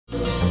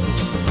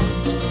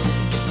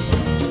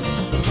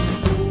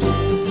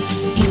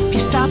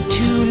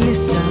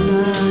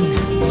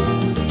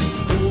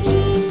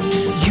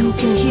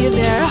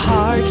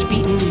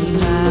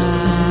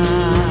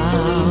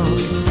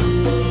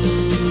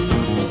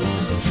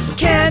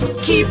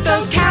keep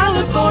those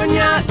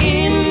California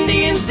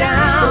Indians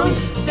down.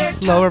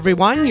 Hello,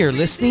 everyone. You're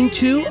listening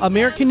to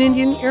American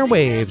Indian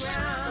Airwaves.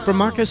 From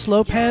Marcus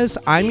Lopez,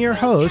 I'm your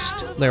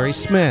host, Larry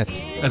Smith.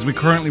 As we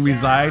currently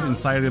reside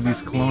inside of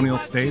these colonial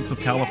states of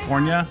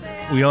California,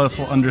 we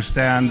also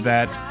understand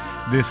that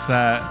this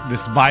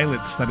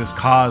violence that is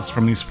caused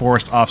from these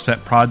forest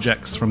offset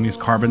projects, from these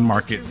carbon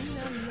markets,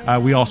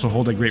 we also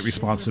hold a great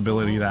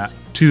responsibility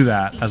to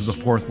that as the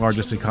fourth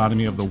largest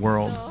economy of the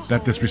world,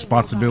 that this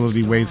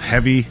responsibility weighs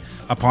heavy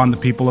upon the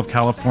people of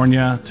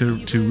California to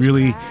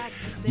really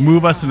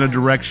move us in a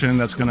direction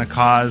that's going to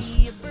cause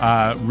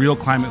real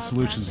climate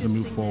solutions to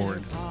move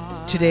forward.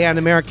 Today on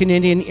American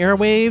Indian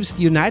Airwaves,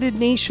 the United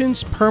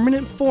Nations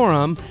Permanent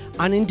Forum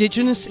on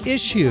Indigenous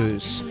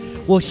Issues.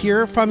 We'll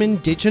hear from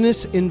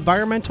Indigenous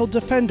environmental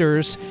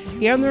defenders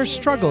and their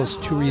struggles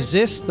to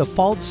resist the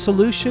false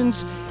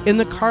solutions in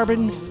the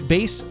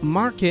carbon-based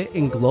market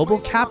in global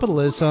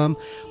capitalism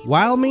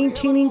while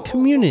maintaining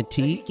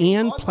community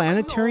and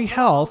planetary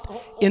health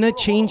in a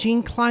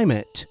changing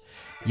climate.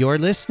 You're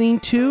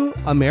listening to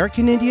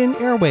American Indian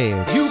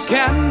Airwaves. You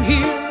can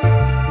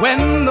hear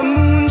when the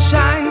moon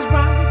shines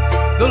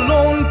bright, the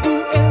lone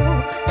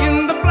fool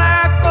in the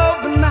black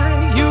of the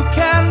night. You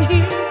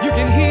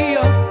can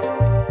hear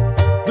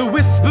the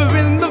whisper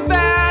in the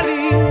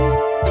valley.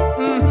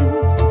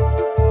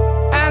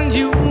 And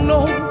you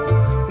know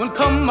when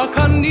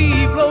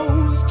Kamakani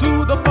blows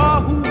to the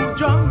Bahu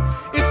drum,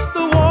 it's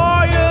the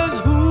warriors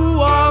who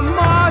are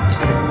marching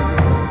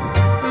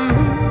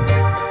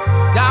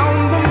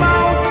down the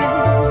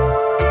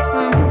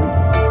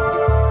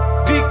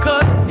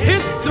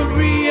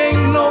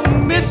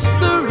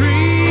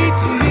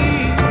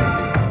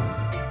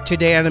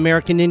Today on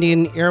American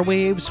Indian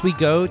Airwaves, we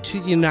go to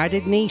the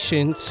United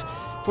Nations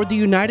for the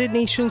United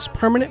Nations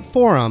Permanent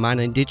Forum on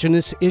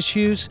Indigenous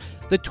Issues,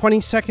 the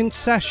 22nd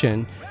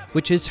session,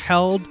 which is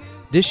held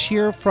this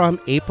year from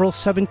April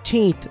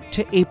 17th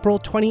to April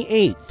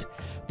 28th.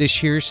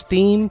 This year's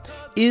theme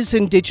is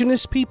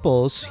Indigenous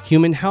Peoples,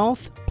 Human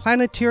Health,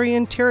 Planetary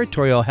and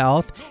Territorial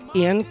Health,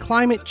 and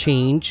Climate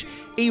Change,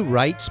 a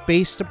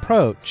rights-based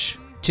approach.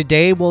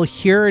 Today, we'll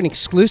hear an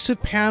exclusive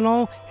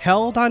panel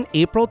held on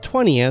April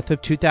 20th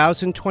of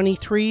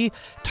 2023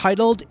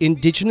 titled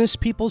Indigenous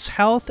Peoples'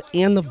 Health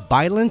and the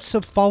Violence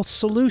of False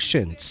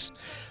Solutions.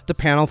 The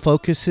panel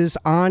focuses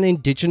on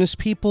Indigenous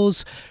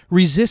peoples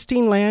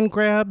resisting land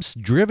grabs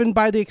driven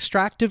by the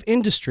extractive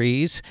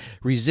industries,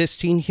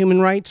 resisting human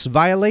rights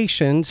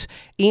violations,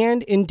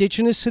 and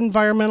Indigenous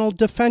environmental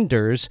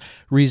defenders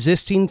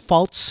resisting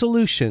false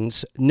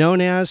solutions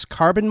known as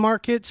carbon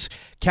markets,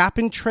 cap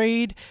and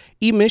trade,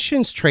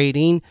 emissions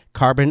trading,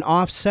 carbon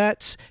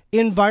offsets,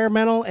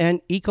 environmental and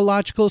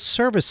ecological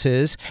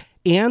services,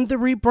 and the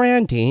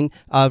rebranding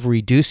of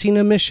reducing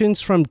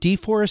emissions from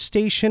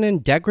deforestation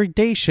and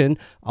degradation,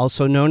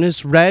 also known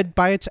as RED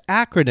by its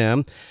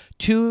acronym,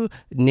 to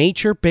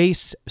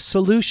nature-based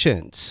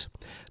solutions.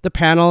 The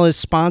panel is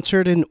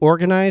sponsored and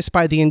organized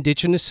by the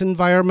Indigenous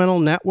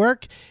Environmental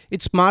Network.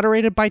 It's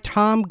moderated by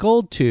Tom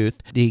Goldtooth,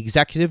 the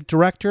executive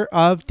director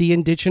of the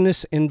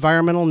Indigenous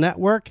Environmental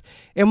Network,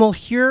 and we'll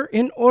hear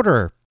in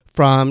order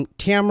from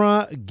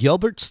Tamara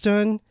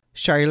Gilbertson,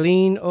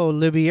 Charlene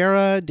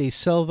Oliveira de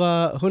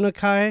Silva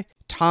Hunakai,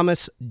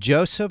 Thomas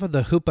Joseph of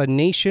the Hupa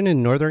Nation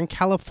in Northern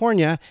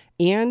California,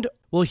 and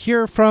we'll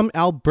hear from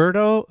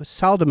Alberto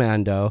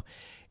Saldamando.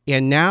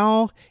 And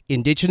now,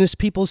 Indigenous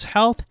Peoples'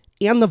 Health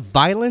and the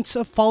Violence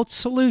of False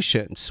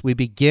Solutions. We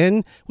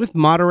begin with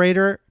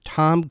moderator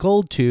Tom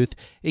Goldtooth,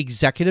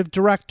 Executive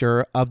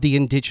Director of the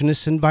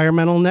Indigenous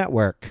Environmental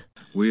Network.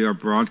 We are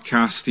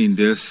broadcasting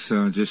this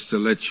just to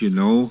let you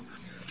know.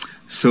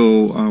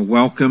 So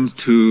welcome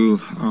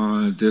to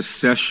this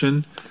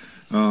session,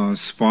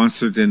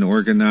 sponsored and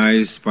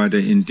organized by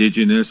the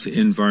Indigenous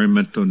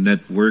Environmental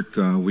Network.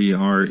 We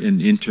are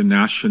an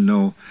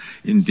international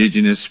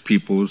Indigenous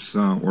peoples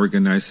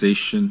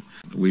organization.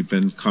 We've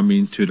been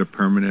coming to the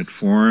Permanent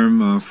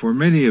Forum for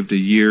many of the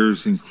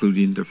years,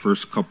 including the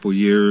first couple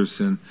years,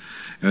 and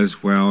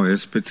as well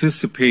as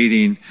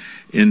participating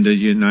in the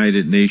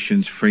United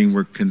Nations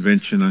Framework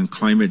Convention on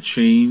Climate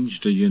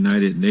Change, the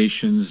United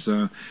Nations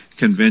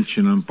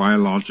Convention on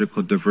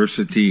Biological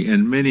Diversity,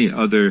 and many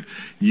other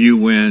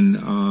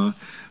UN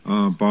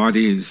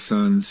bodies.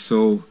 And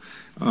so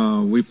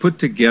we put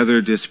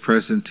together this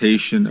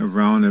presentation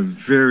around a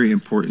very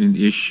important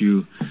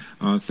issue.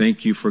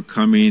 Thank you for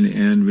coming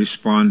and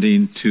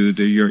responding to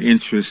your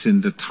interest in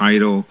the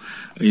title,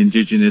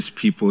 Indigenous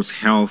Peoples'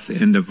 Health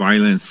and the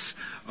Violence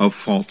of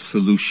False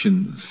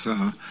Solutions.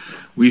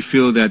 We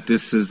feel that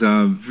this is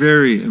a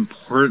very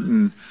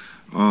important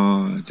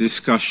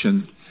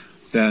discussion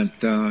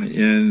that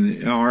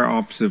in our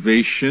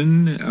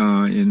observation,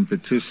 in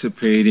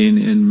participating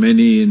in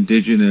many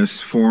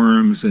Indigenous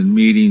forums and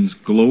meetings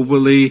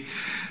globally,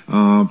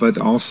 but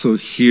also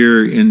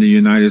here in the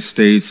United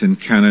States and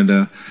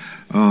Canada,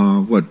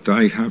 what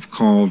I have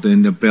called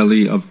in the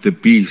belly of the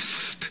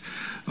beast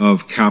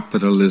of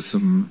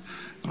capitalism,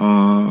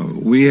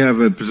 we have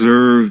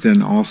observed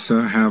and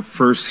also have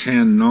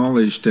firsthand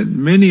knowledge that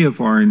many of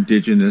our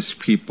indigenous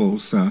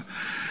peoples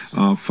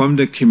from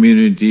the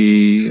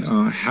community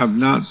have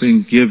not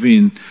been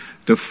given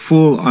the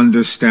full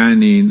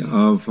understanding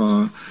of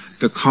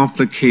the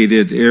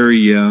complicated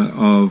area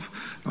of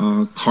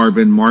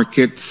carbon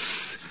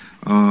markets,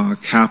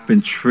 cap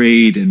and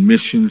trade,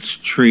 emissions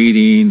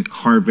trading,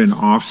 carbon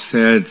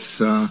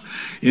offsets,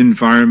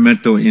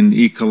 environmental and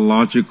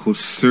ecological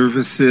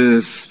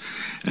services,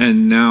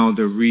 and now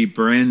the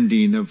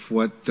rebranding of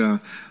what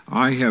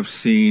I have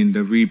seen, the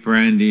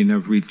rebranding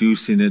of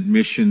reducing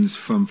emissions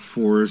from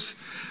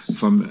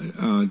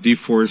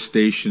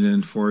deforestation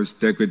and forest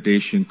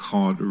degradation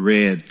called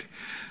RED,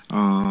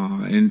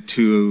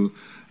 into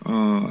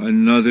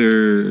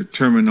another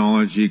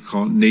terminology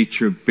called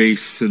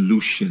nature-based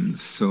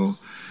solutions. So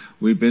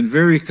we've been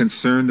very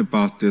concerned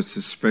about this,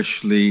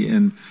 especially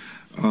in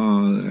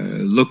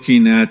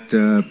looking at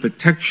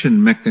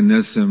protection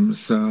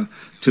mechanisms to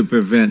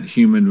prevent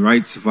human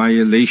rights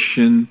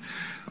violation,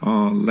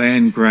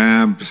 land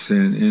grabs,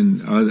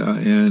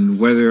 and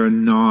whether or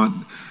not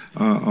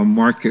a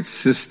market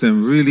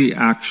system really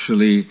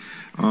actually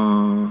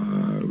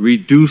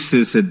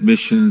reduces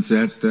emissions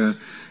at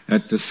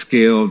the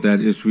scale that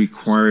is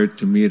required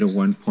to meet a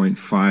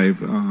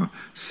 1.5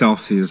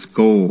 Celsius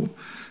goal.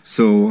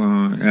 So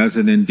as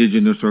an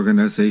indigenous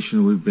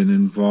organization, we've been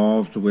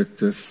involved with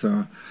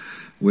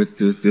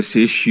this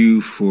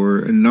issue for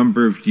a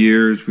number of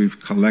years. We've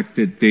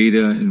collected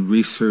data and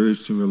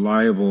researched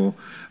reliable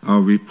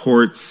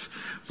reports,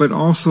 but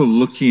also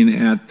looking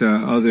at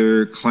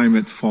other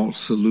climate fault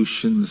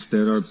solutions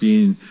that are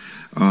being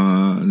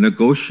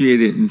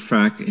negotiated, in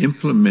fact,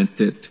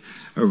 implemented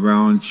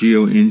around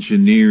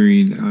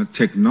geoengineering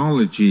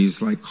technologies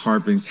like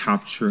carbon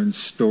capture and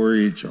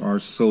storage or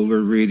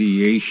solar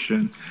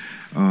radiation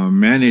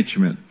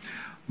management.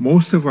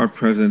 Most of our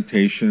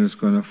presentation is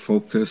going to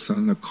focus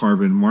on the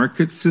carbon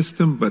market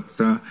system, but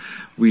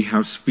we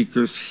have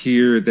speakers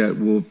here that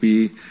will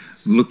be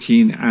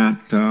looking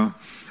at the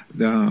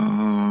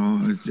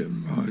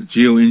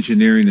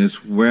geoengineering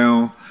as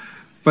well.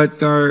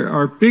 But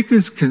our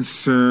biggest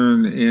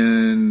concern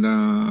in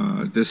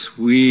this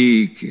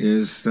week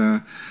is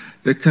the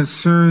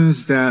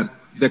concerns that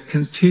the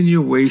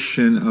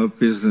continuation of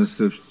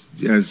business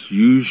as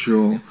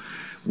usual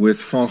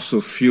with fossil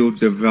fuel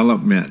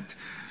development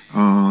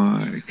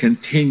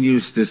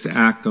continues this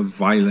act of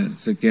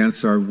violence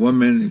against our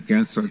women,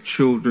 against our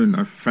children,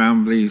 our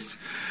families,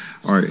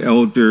 our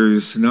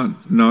elders, not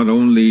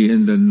only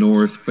in the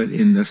North but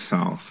in the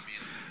South.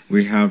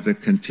 We have the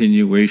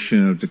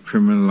continuation of the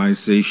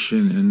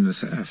criminalization and the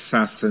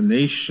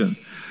assassination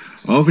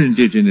of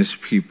indigenous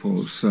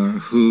peoples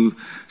who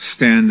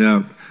stand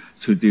up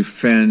to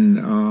defend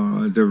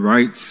the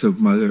rights of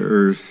Mother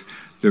Earth,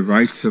 the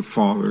rights of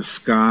Father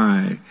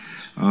Sky,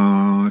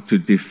 to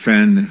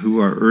defend who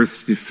are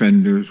earth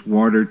defenders,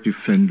 water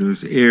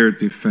defenders, air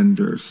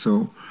defenders.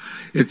 So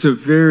it's a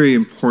very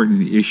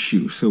important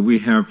issue. So we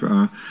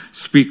have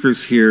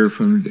speakers here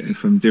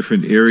from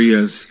different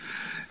areas.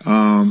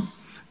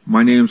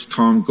 My name is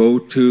Tom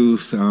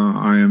Goldtooth.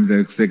 I am the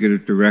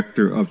Executive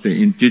Director of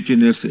the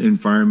Indigenous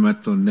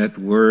Environmental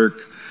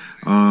Network.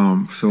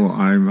 So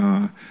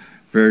I'm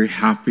very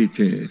happy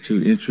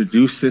to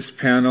introduce this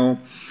panel.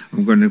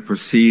 I'm going to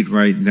proceed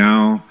right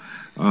now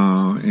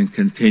and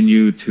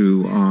continue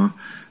to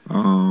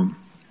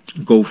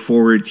go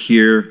forward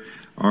here.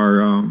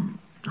 Our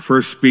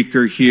first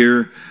speaker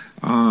here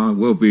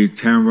will be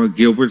Tamara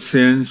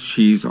Gilbertson.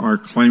 She's our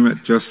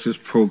Climate Justice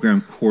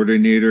Program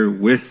Coordinator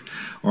with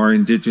our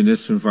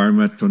Indigenous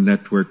Environmental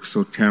Network.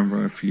 So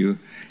Tamara, if you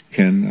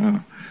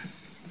can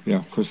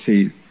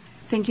proceed.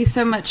 Thank you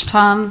so much,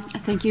 Tom.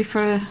 Thank you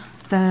for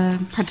the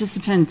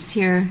participants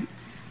here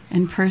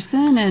in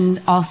person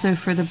and also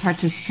for the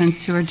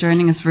participants who are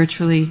joining us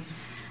virtually.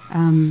 I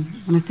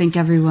want to thank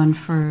everyone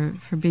for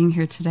being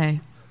here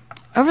today.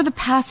 Over the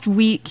past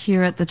week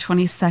here at the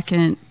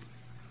 22nd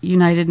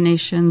United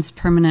Nations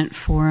Permanent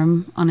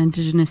Forum on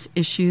Indigenous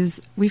Issues,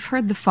 we've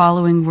heard the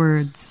following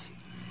words: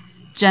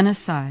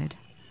 genocide,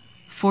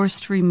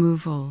 forced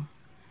removal,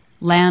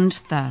 land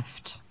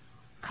theft,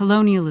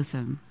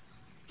 colonialism,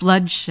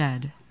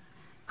 bloodshed,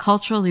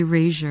 cultural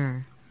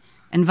erasure,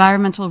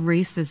 environmental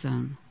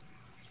racism,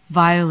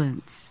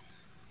 violence,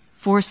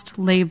 forced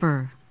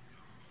labor,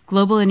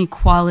 global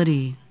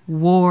inequality,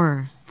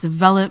 war,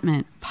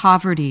 development,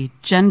 poverty,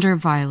 gender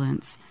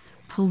violence,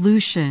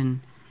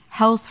 pollution,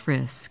 health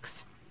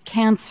risks,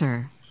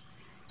 cancer,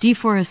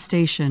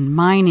 deforestation,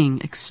 mining,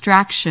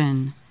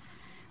 extraction,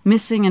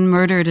 missing and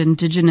murdered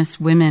Indigenous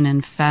women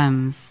and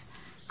femmes,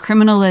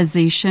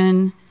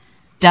 criminalization,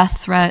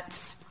 death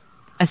threats,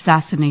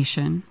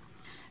 assassination.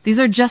 These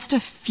are just a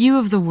few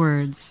of the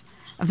words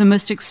of the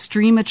most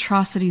extreme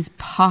atrocities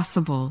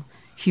possible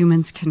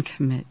humans can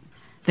commit.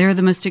 They are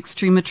the most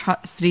extreme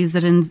atrocities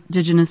that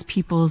Indigenous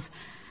peoples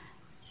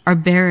are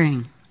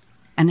bearing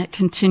and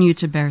continue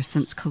to bear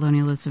since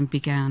colonialism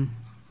began.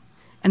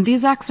 And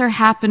these acts are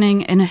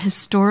happening in a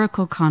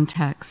historical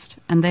context,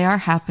 and they are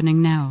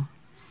happening now.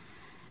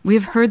 We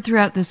have heard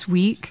throughout this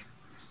week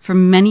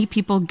from many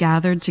people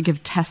gathered to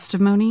give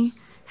testimony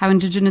how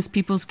Indigenous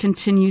peoples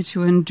continue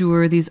to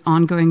endure these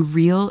ongoing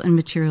real and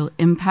material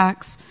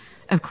impacts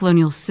of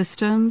colonial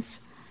systems,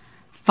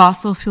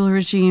 fossil fuel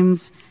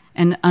regimes,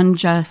 and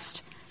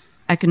unjust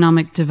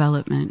economic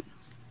development.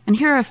 And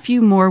here are a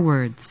few more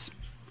words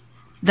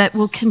that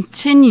will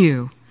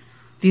continue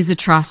these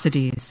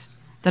atrocities,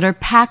 that are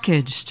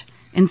packaged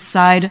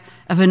inside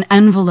of an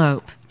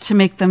envelope to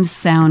make them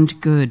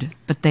sound good,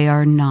 but they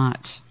are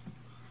not.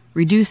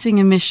 Reducing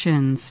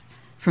emissions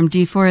from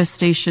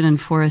deforestation and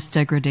forest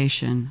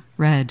degradation,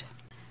 red.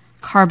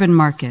 Carbon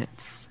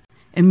markets,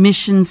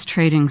 emissions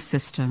trading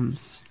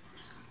systems.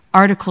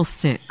 Article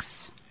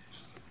 6,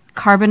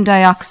 carbon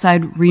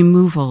dioxide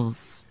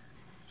removals,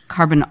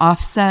 carbon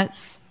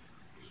offsets,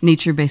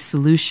 nature-based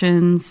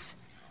solutions,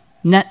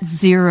 net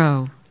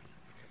zero,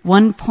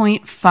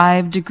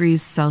 1.5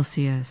 degrees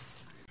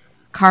Celsius,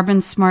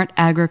 carbon-smart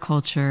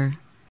agriculture,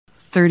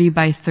 30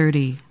 by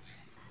 30.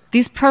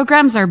 These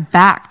programs are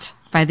backed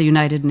by the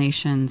United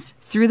Nations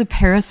through the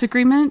Paris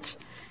Agreement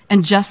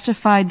and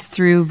justified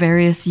through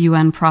various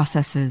UN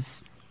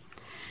processes.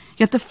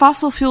 Yet the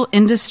fossil fuel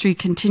industry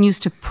continues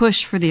to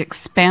push for the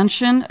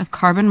expansion of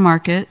carbon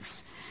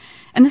markets,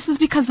 and this is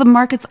because the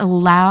markets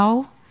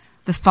allow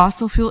the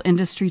fossil fuel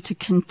industry to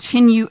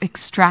continue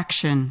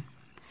extraction.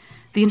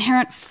 The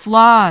inherent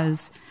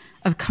flaws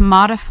of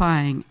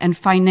commodifying and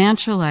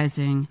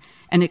financializing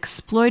and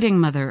exploiting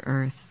Mother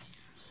Earth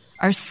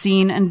are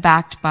seen and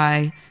backed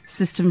by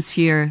systems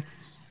here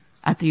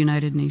at the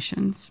United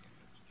Nations.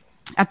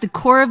 At the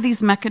core of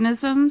these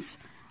mechanisms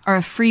are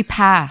a free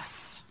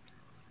pass,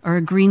 or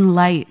a green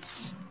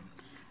light,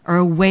 or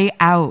a way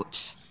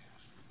out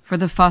for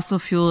the fossil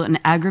fuel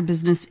and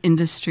agribusiness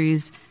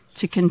industries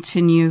to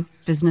continue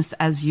business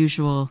as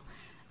usual,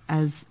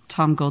 as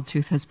Tom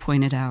Goldtooth has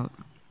pointed out.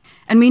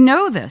 And we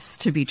know this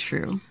to be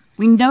true.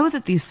 We know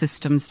that these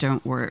systems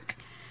don't work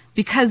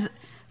because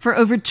for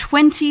over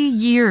 20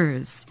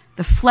 years,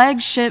 the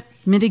flagship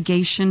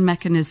mitigation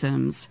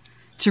mechanisms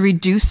to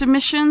reduce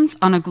emissions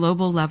on a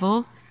global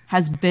level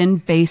has been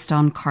based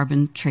on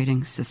carbon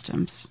trading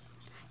systems.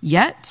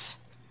 Yet,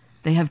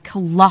 they have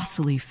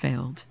colossally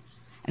failed.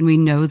 And we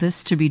know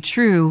this to be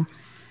true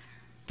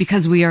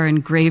because we are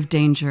in grave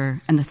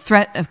danger and the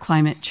threat of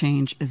climate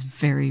change is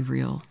very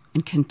real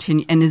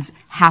and is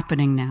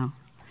happening now.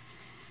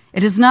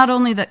 It is not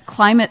only that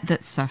climate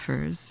that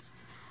suffers,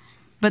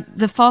 but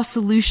the false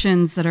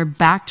solutions that are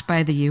backed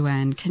by the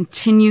UN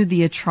continue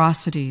the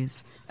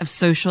atrocities of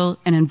social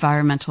and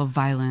environmental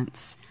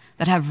violence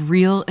that have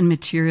real and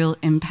material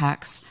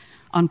impacts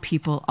on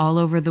people all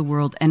over the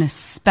world, and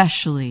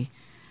especially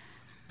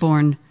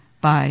borne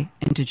by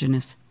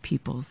Indigenous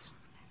peoples.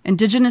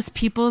 Indigenous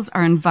peoples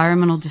are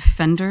environmental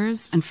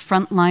defenders and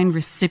frontline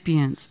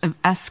recipients of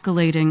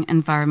escalating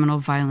environmental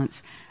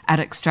violence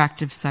at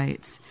extractive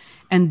sites,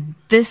 and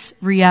this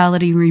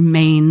reality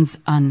remains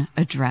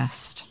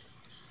unaddressed.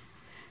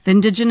 The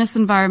Indigenous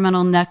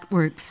Environmental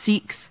Network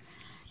seeks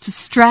to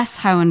stress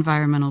how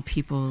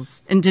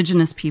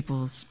Indigenous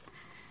peoples,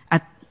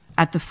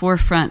 at the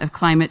forefront of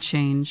climate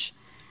change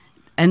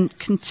and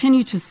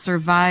continue to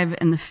survive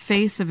in the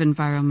face of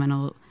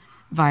environmental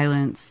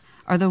violence,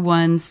 are the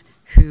ones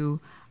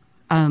who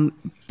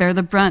bear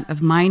the brunt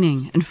of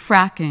mining and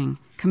fracking,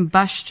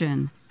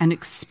 combustion, and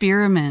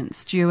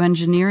experiments,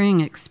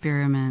 geoengineering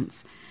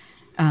experiments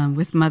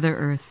with Mother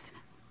Earth,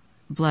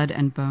 blood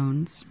and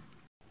bones.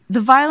 The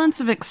violence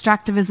of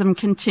extractivism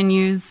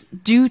continues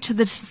due to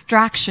the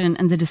distraction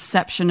and the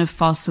deception of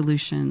false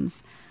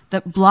solutions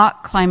that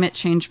block climate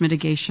change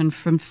mitigation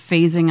from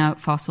phasing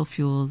out fossil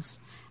fuels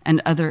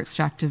and other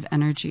extractive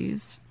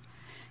energies.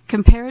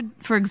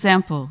 For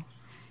example,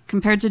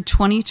 compared to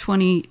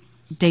 2020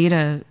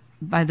 data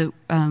by the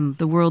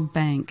World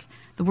Bank,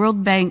 the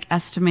World Bank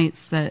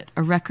estimates that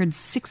a record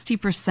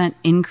 60%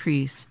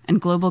 increase in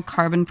global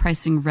carbon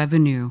pricing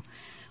revenue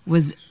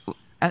was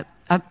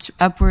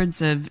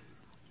upwards of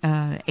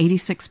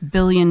 $86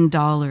 billion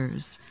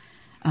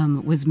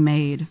was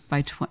made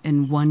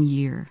in 1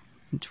 year,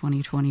 in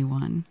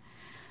 2021.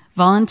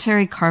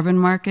 Voluntary carbon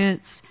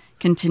markets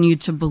continued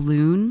to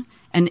balloon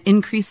and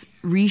increase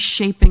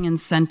reshaping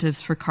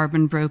incentives for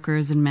carbon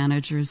brokers and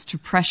managers to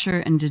pressure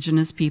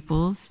Indigenous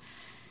peoples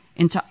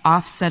into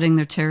offsetting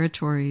their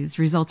territories,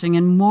 resulting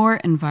in more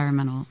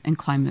environmental and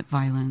climate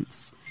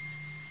violence.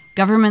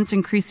 Governments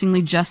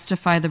increasingly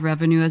justify the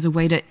revenue as a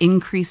way to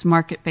increase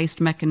market-based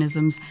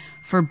mechanisms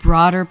for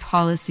broader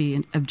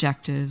policy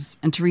objectives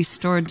and to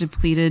restore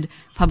depleted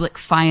public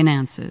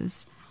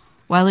finances,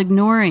 while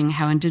ignoring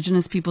how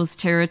Indigenous peoples'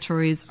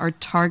 territories are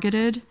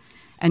targeted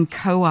and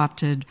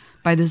co-opted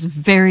by this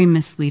very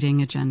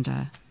misleading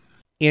agenda.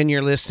 And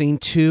you're listening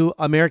to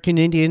American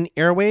Indian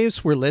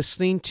Airwaves. We're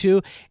listening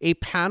to a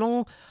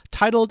panel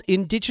titled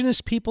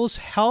Indigenous Peoples'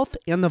 Health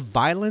and the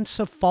Violence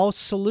of False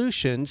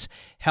Solutions,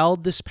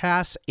 held this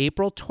past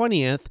April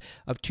 20th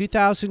of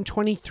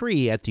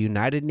 2023 at the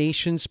United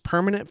Nations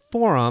Permanent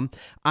Forum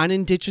on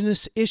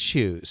Indigenous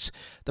Issues.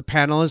 The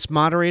panel is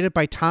moderated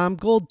by Tom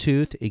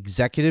Goldtooth,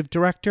 Executive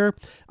Director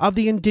of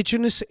the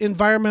Indigenous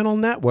Environmental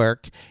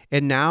Network.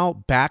 And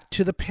now back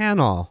to the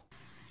panel.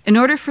 In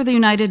order for the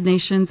United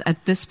Nations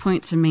at this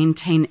point to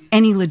maintain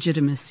any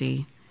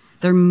legitimacy,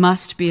 there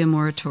must be a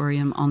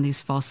moratorium on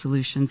these false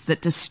solutions that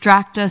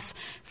distract us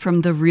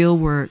from the real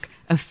work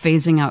of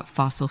phasing out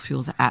fossil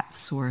fuels at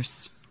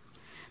source.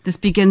 This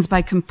begins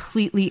by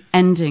completely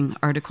ending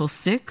Article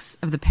 6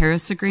 of the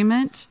Paris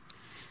Agreement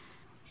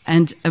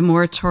and a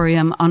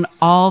moratorium on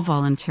all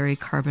voluntary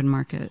carbon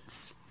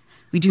markets.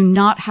 We do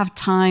not have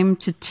time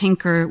to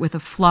tinker with a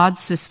flawed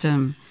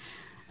system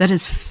that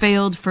has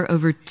failed for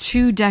over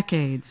 2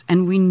 decades,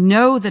 and we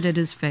know that it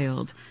has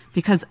failed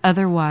because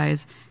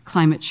otherwise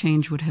climate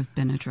change would have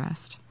been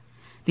addressed.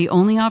 The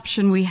only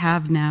option we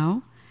have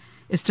now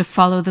is to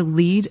follow the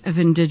lead of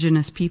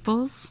Indigenous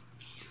peoples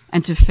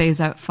and to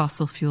phase out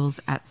fossil fuels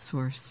at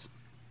source.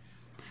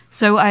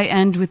 So I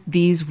end with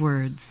these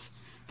words,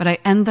 but I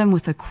end them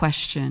with a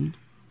question.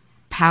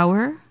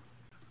 Power,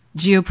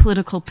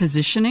 geopolitical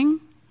positioning,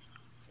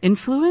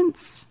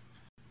 influence,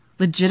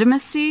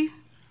 legitimacy,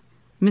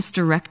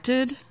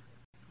 misdirected,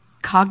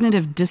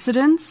 cognitive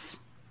dissidence,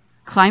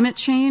 climate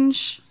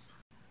change,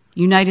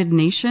 United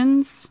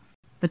Nations.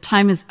 The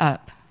time is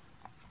up.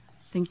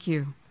 Thank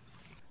you.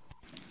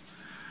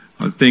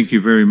 Thank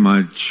you very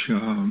much.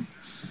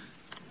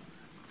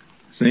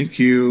 Thank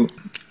you,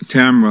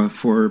 Tamara,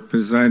 for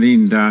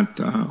presenting that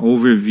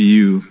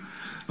overview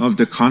of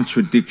the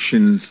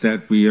contradictions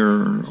that we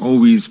are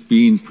always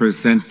being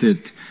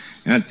presented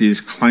at these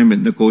climate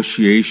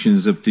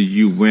negotiations of the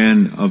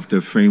UN of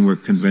the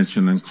Framework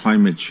Convention on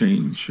Climate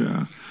Change.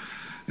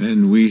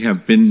 And we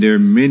have been there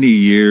many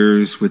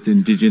years with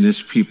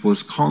Indigenous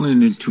peoples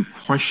calling into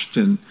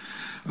question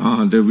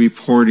the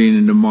reporting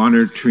and the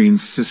monitoring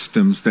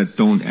systems that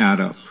don't add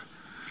up,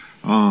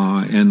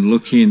 and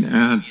looking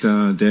at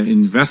the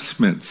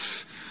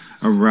investments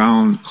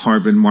around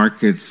carbon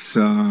markets,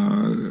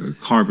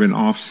 carbon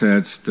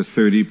offsets, the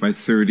 30 by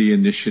 30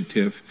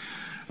 initiative,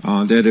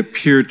 that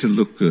appear to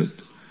look good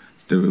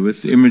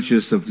with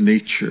images of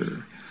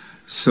nature.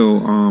 So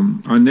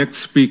our next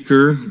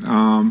speaker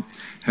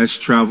has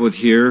traveled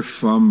here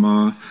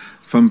from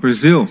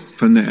Brazil,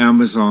 from the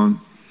Amazon,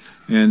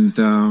 and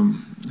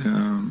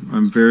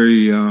I'm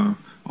very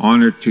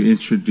honored to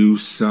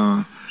introduce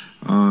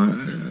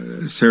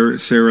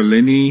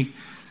Saralini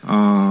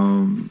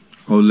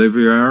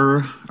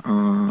Oliveira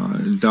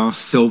da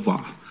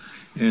Silva,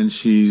 and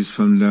she's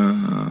from the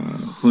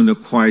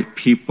Hunaquai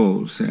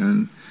peoples,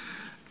 and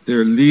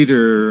their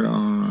leader,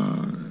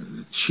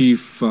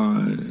 Chief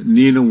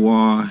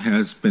Ninawa,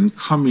 has been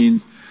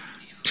coming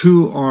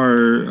to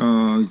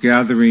our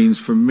gatherings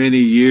for many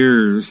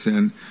years,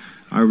 and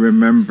I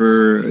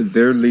remember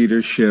their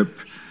leadership,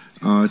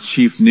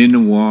 Chief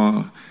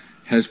Ninawa,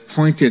 has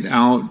pointed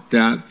out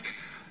that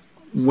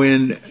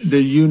when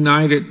the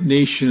United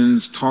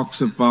Nations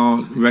talks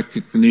about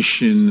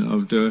recognition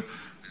of the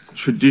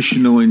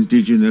traditional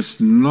indigenous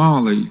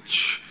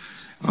knowledge,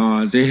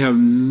 they have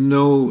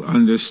no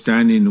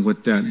understanding of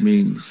what that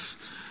means,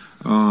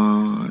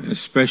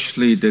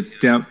 especially the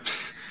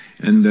depth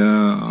and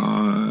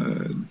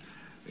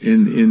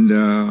in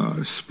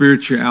the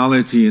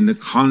spirituality and the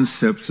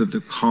concepts of the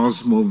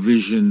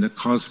cosmovision, the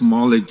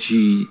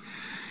cosmology,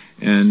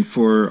 and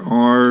for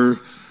our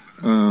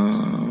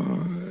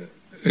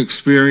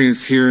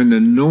experience here in the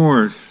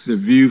north, the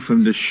view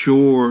from the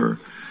shore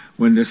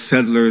when the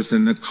settlers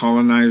and the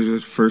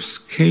colonizers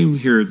first came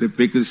here, the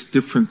biggest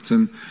difference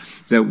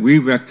that we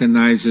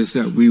recognize is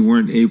that we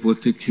weren't able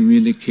to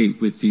communicate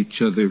with each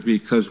other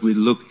because we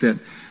looked at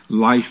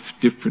life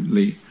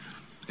differently.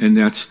 And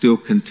that still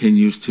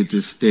continues to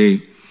this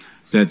day,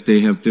 that they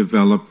have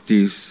developed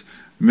these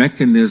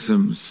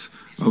mechanisms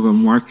of a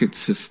market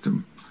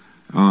system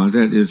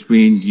that is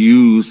being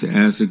used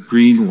as a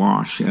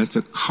greenwash, as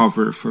a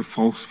cover for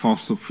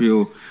fossil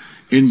fuel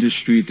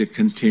industry to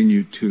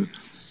continue to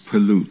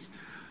pollute.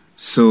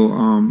 So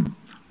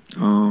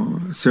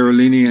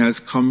Saralini has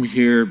come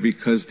here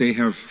because they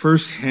have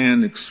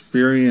firsthand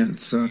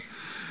experience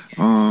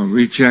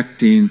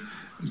rejecting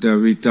the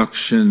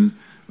reduction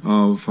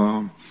of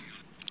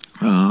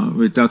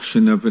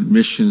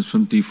emissions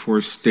from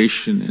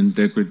deforestation and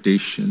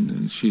degradation,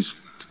 and she's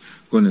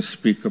going to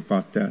speak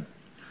about that.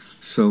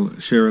 So,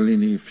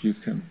 Saralini, if you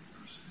can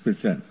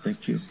present.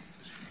 Thank you.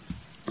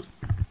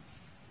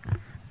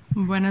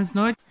 Buenas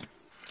noches.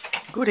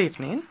 Good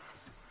evening.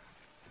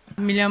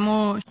 Me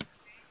llamo.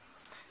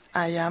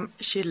 I am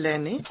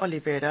Shileni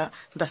Oliveira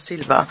da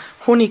Silva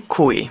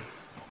Hunicui.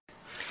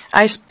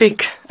 I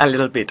speak a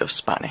little bit of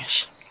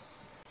Spanish.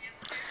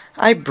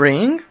 I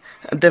bring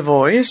the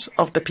voice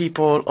of the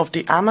people of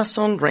the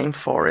Amazon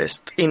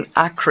rainforest in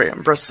Acre,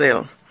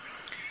 Brazil,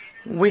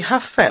 We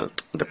have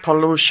felt the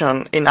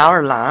pollution in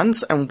our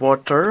lands and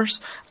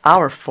waters,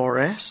 our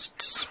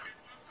forests,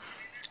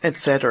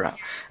 etc.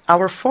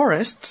 Our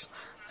forests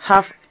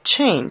have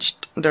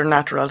changed their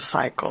natural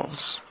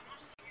cycles,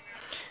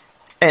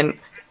 and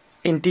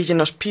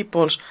indigenous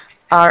peoples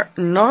are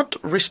not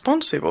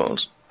responsible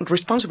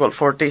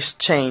for these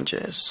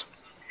changes.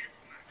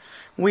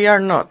 We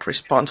are not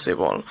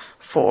responsible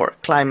for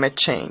climate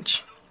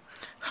change.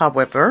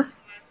 However,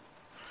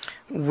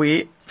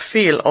 we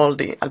feel all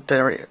the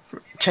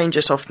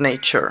changes of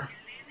nature.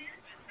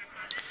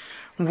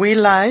 We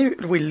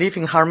live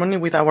in harmony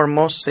with our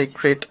most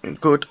sacred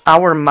good,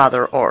 our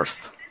Mother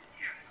Earth.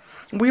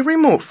 We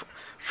remove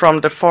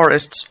from the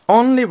forests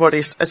only what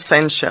is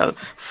essential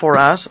for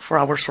us, for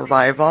our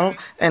survival,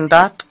 and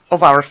that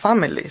of our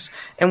families.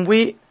 And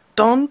we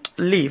don't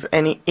leave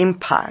any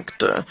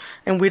impact,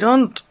 and we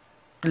don't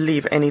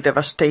leave any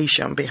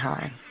devastation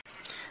behind.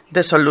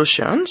 The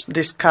solutions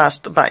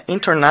discussed by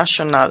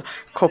international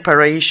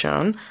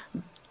cooperation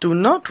do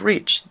not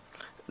reach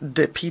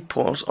the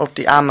peoples of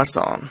the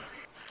Amazon.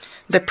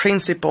 The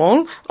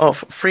principle of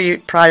free,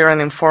 prior,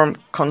 and informed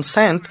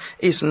consent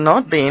is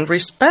not being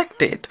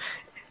respected.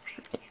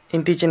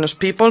 Indigenous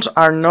peoples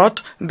are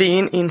not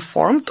being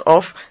informed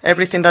of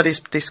everything that is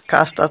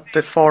discussed at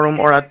the forum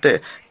or at the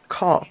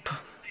COP.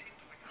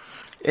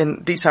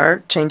 And these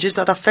are changes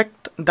that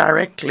affect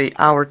directly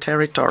our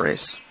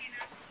territories.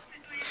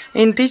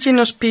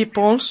 Indigenous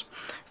peoples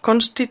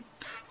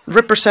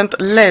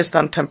represent less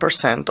than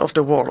 10% of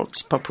the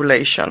world's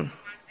population.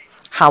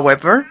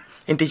 However,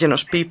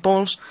 indigenous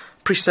peoples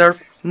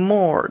preserve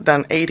more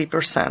than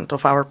 80%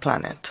 of our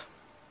planet.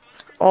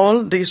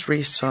 All these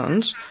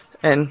reasons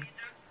and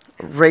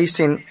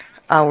raising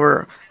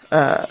our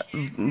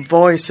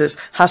voices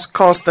has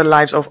caused the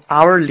lives of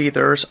our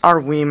leaders, our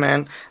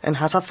women, and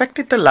has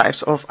affected the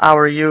lives of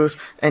our youth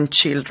and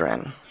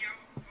children.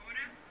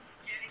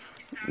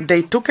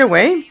 They took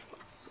away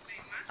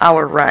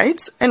our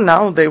rights, and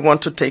now they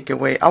want to take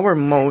away our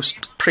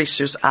most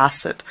precious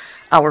asset,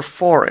 our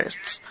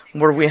forests,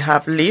 where we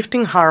have lived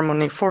in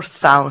harmony for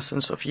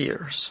thousands of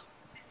years.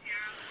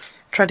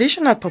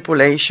 Traditional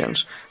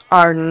populations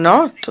are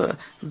not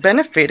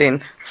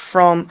benefiting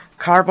from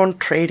carbon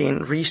trading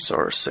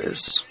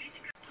resources.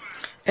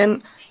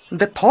 And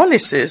the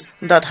policies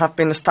that have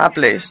been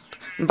established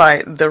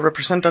by the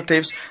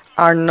representatives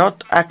are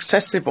not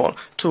accessible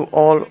to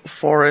all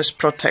forest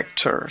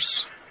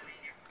protectors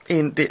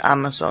in the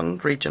Amazon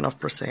region of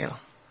Brazil.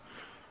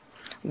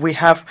 We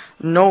have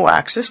no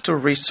access to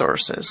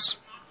resources,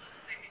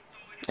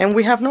 and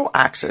we have no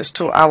access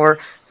to our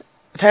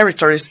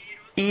territories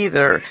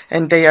either,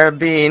 and they are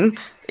being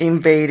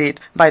invaded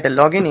by the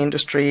logging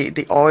industry,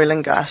 the oil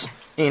and gas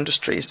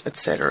industries,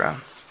 etc.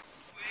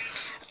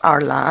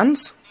 Our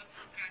lands,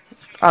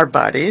 our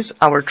bodies,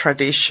 our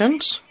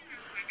traditions,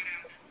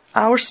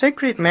 our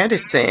sacred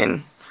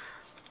medicine,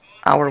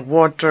 our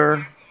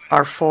water,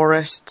 our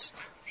forests,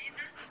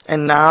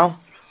 and now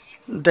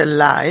the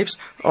lives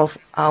of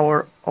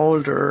our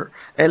older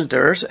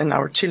elders and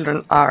our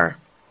children are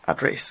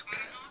at risk.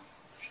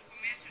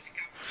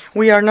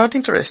 We are not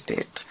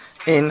interested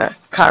in a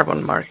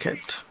carbon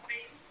market.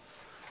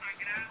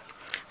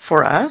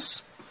 For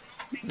us,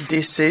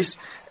 this is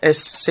a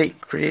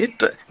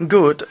sacred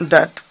good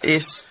that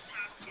is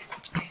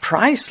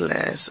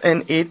priceless,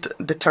 and it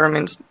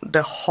determines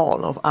the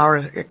whole of our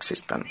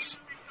existence.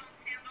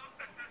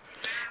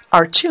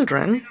 Our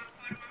children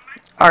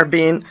are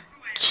being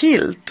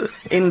killed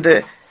in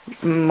the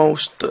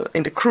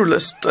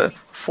cruelest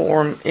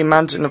form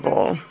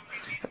imaginable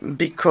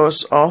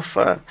because of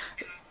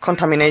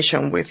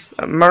contamination with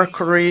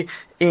mercury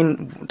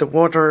in the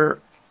water,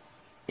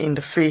 in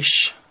the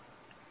fish.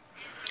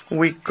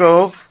 We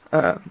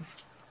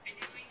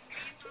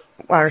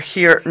are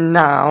here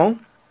now,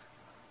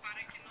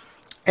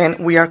 and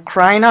we are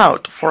crying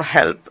out for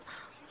help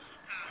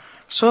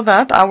so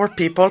that our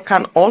people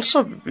can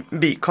also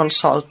be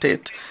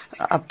consulted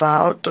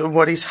about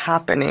what is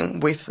happening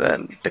with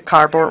the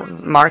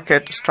carbon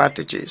market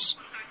strategies.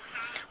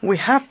 We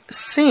have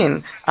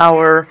seen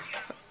our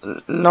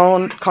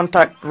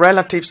non-contact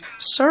relatives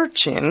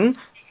searching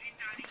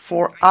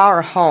for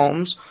our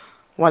homes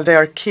while they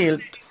are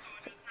killed,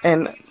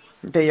 and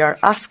they are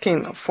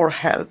asking for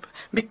help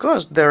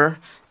because their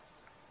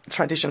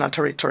traditional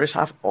territories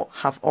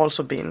have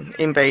also been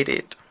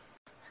invaded.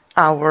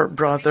 Our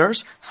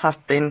brothers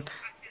have been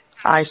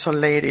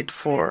isolated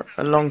for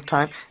a long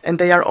time, and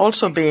they are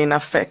also being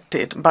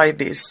affected by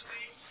this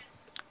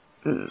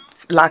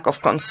lack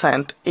of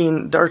consent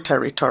in their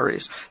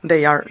territories.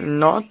 They are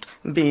not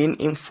being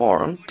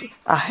informed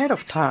ahead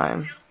of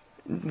time.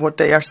 What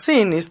they are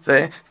seeing is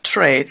the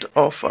trade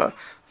of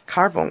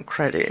carbon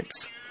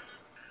credits.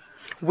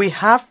 We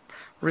have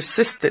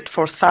resisted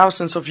for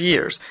thousands of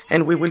years,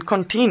 and we will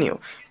continue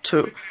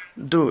to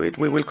do it.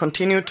 We will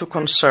continue to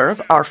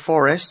conserve our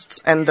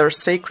forests and their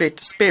sacred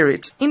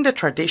spirits in the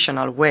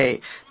traditional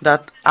way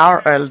that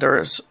our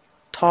elders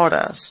taught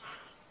us.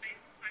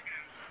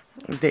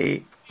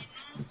 They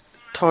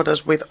taught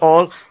us with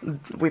all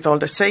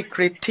the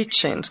sacred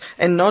teachings,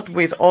 and not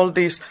with all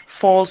these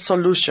false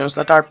solutions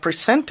that are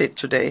presented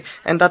today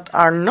and that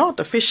are not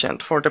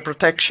efficient for the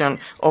protection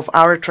of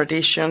our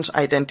traditions,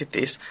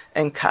 identities,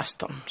 and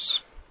customs.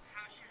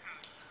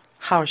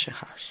 Hausch.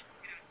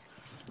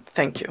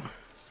 Thank you.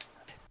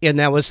 And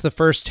that was the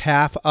first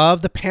half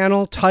of the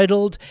panel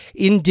titled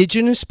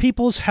Indigenous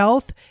Peoples'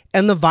 Health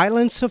and the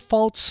Violence of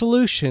False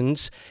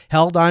Solutions,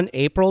 held on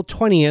April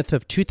 20th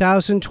of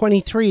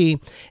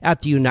 2023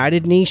 at the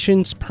United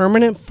Nations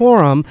Permanent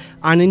Forum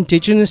on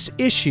Indigenous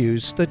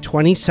Issues, the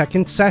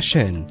 22nd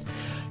session.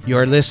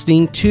 You're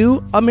listening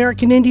to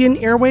American Indian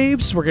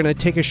Airwaves. We're going to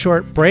take a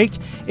short break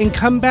and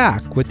come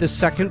back with the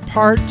second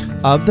part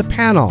of the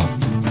panel.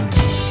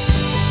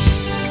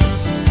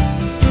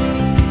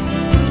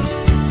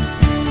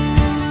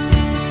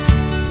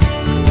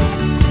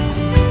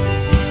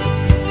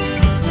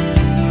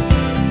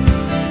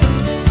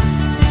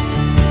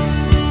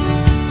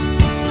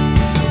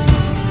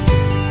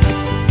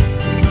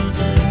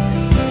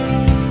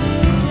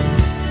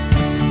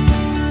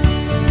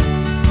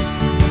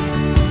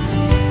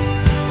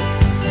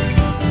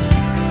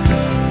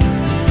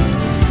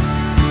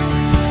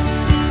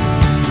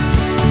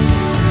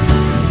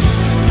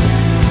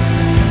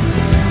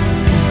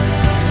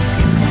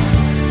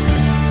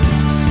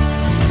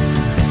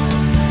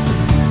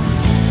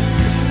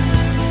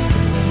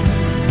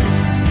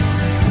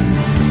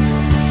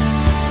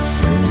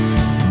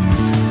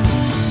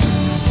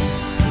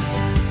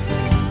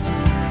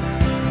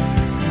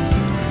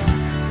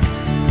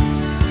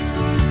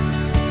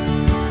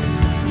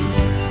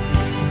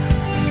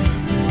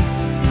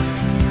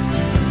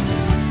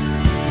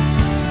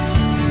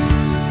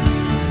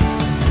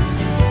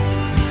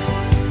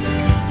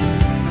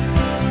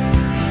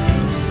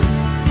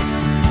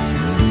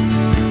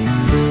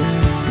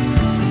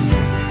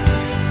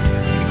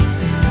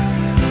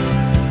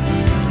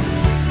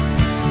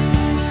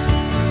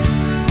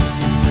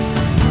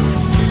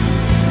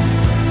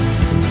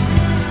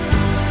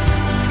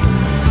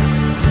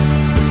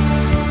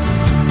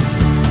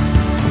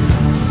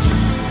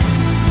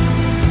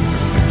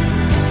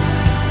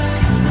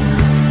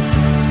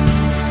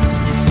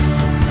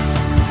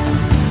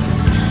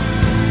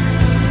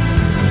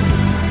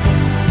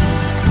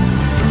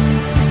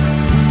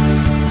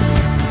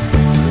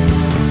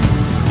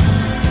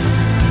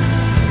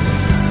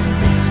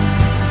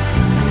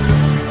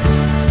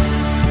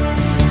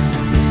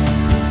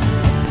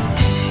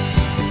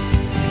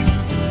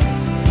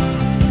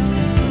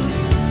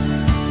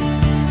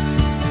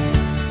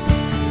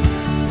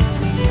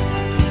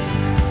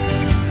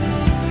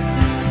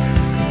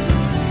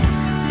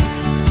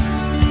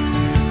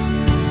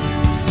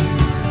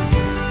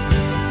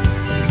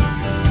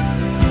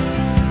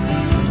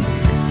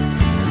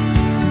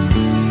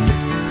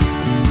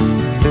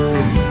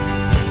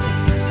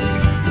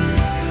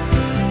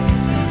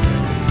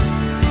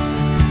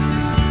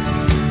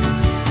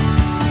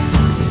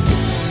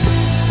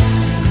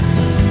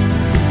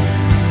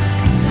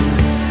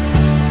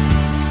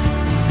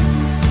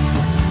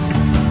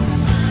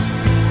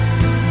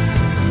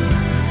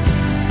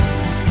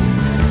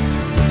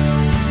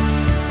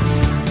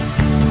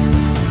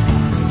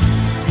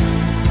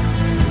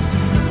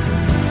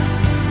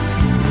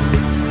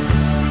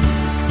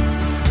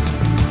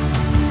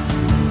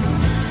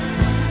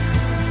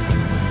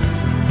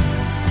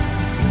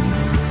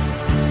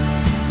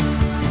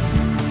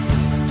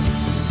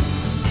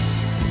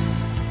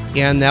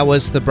 And that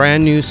was the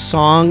brand new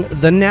song,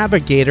 The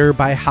Navigator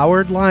by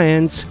Howard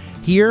Lyons,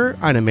 here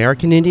on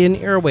American Indian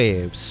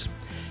Airwaves.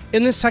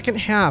 In the second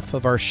half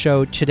of our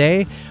show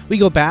today, we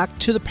go back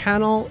to the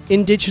panel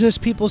Indigenous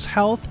Peoples'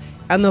 Health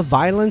and the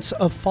Violence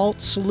of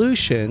False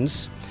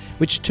Solutions,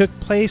 which took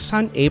place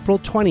on April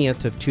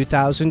 20th of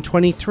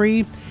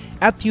 2023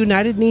 at the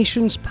United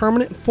Nations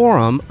Permanent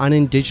Forum on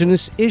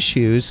Indigenous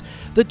Issues,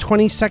 the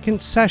 22nd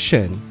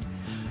session.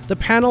 The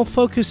panel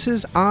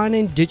focuses on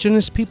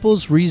Indigenous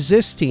peoples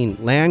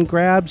resisting land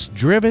grabs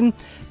driven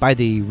by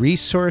the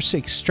resource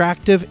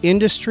extractive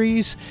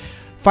industries,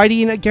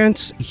 fighting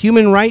against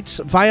human rights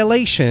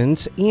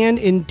violations, and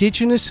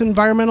Indigenous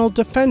environmental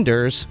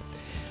defenders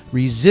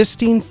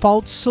resisting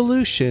false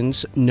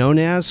solutions known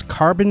as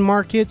carbon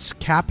markets,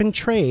 cap and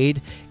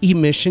trade,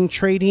 emission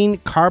trading,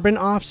 carbon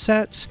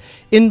offsets,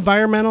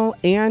 environmental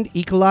and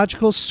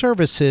ecological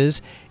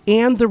services,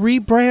 and the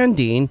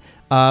rebranding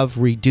of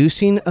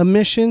reducing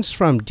emissions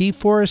from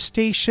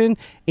deforestation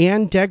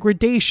and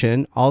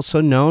degradation,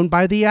 also known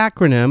by the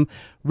acronym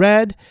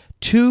RED,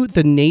 to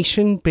the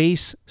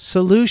nation-based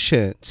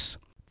solutions.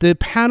 The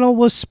panel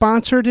was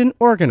sponsored and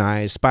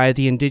organized by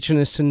the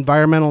Indigenous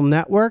Environmental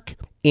Network,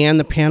 and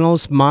the panel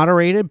is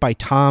moderated by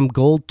Tom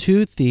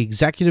Goldtooth, the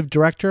Executive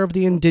Director of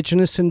the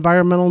Indigenous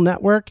Environmental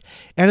Network.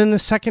 And in the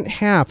second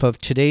half of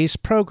today's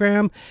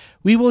program,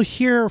 we will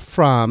hear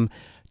from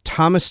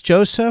Thomas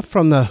Joseph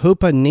from the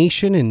Hopa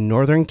Nation in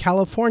Northern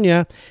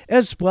California,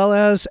 as well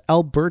as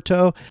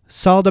Alberto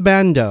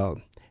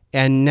Saldabando.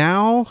 And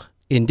now,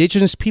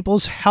 Indigenous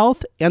Peoples'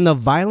 Health and the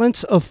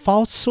Violence of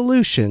False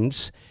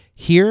Solutions,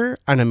 here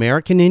on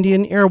American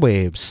Indian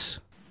Airwaves.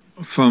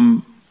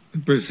 From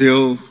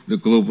Brazil, the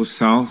global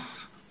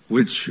south,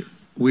 which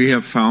we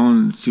have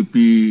found to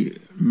be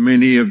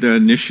many of the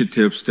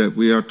initiatives that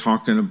we are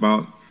talking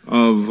about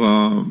of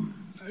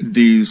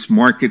these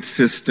market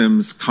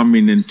systems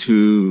coming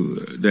into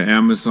the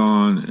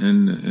Amazon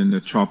and the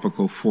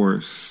tropical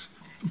forests.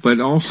 But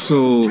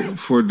also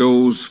for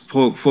those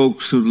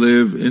folks who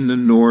live in the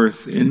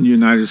north, in the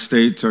United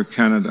States or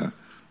Canada,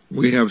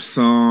 we have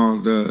saw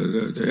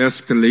the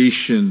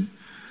escalation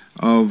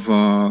of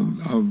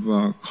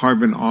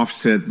carbon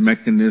offset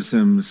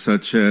mechanisms,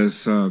 such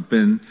as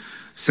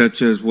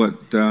what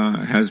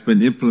has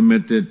been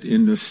implemented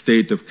in the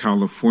state of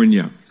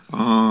California. A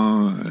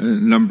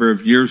number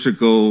of years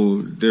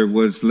ago, there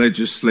was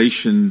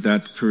legislation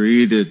that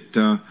created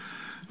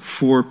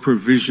 4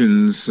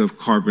 provisions of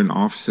carbon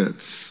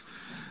offsets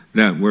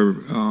that were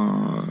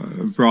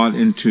brought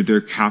into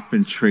their cap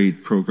and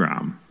trade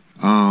program.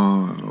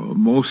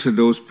 Most of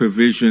those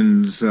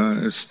provisions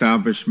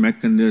establish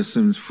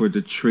mechanisms for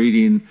the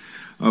trading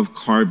of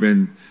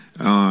carbon,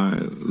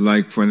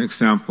 like, for an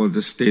example,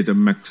 the state of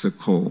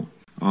Mexico,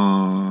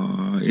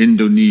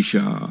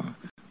 Indonesia,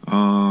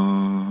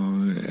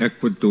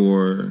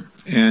 Ecuador.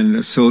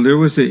 And so there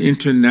was an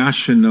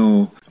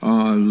international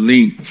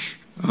link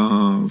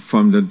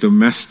from the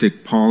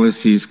domestic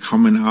policies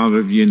coming out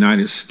of the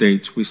United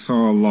States. We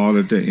saw a lot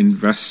of the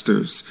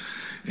investors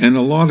and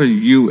a lot of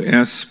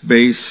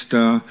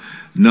U.S.-based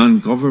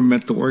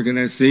non-governmental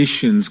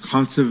organizations,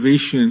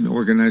 conservation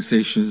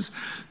organizations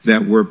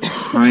that were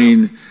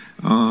behind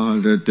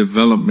the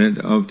development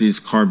of these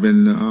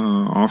carbon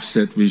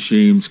offset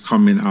regimes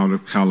coming out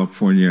of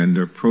California and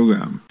their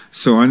program.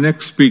 So our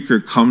next speaker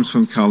comes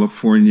from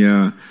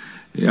California.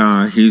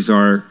 He's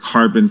our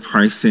carbon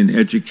pricing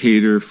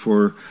educator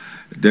for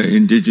the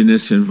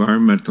Indigenous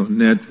Environmental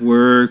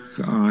Network.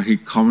 He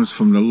comes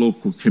from the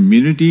local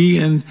community,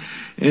 and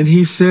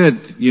he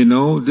said,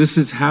 this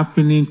is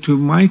happening to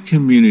my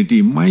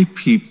community, my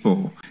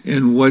people,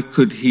 and what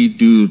could he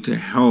do to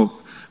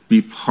help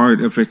be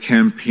part of a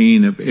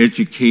campaign of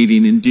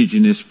educating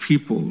Indigenous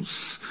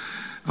peoples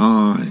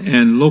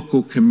and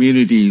local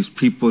communities,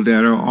 people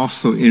that are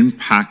also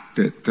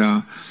impacted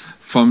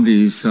from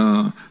these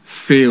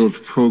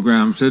failed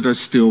programs that are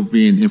still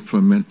being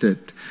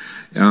implemented.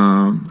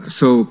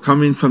 So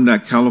coming from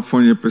that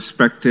California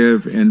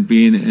perspective and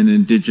being an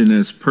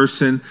Indigenous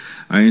person,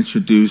 I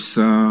introduce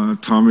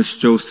Thomas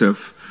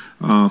Joseph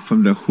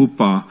from the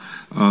Hupa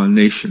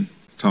Nation.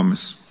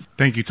 Thomas.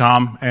 Thank you,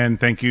 Tom, and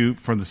thank you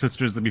for the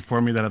sisters before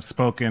me that have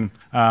spoken.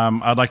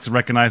 I'd like to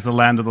recognize the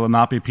land of the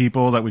Lenape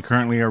people that we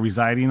currently are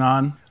residing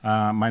on.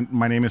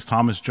 My name is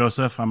Thomas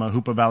Joseph. I'm a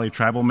Hoopa Valley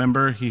tribal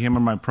member. He, him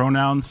are my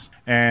pronouns.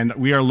 And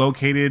we are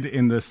located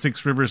in the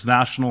Six Rivers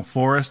National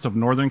Forest of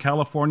Northern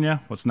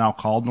California, what's now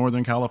called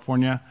Northern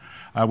California,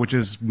 which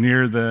is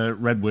near the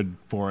Redwood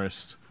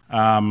Forest.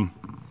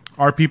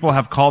 Our people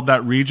have called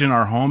that region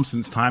our home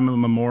since time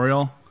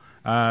immemorial,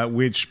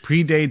 which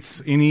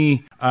predates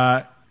any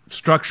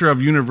structure of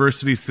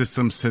university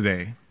systems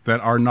today, that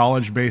our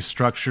knowledge-based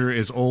structure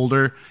is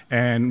older,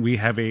 and we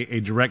have a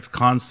direct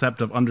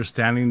concept of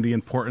understanding the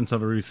importance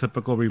of a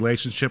reciprocal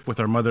relationship with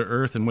our Mother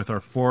Earth and with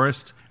our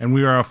forest, and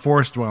we are a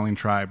forest-dwelling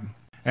tribe.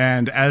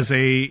 And as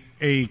we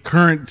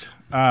currently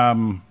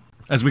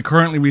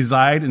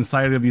reside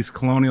inside of these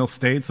colonial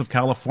states of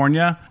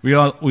California,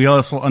 we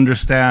also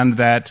understand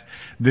that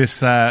this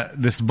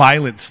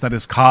violence that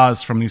is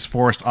caused from these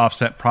forest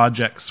offset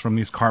projects, from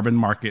these carbon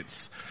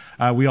markets,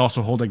 we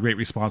also hold a great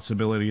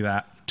responsibility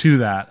to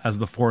that as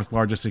the 4th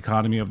largest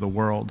economy of the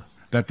world,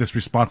 that this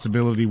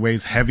responsibility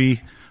weighs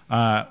heavy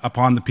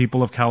upon the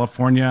people of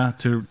California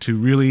to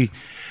really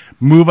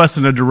move us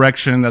in a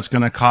direction that's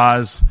going to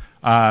cause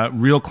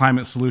real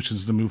climate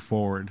solutions to move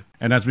forward.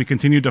 And as we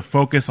continue to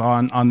focus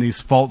on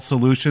these false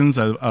solutions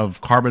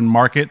of carbon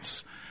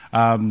markets,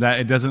 that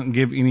it doesn't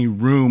give any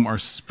room or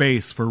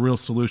space for real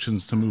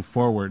solutions to move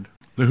forward.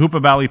 The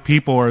Hoopa Valley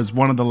people is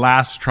one of the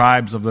last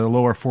tribes of the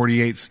lower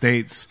 48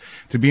 states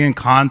to be in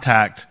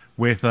contact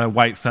with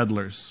white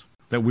settlers,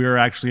 that we are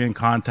actually in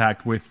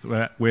contact with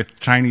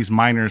Chinese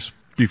miners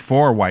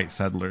before white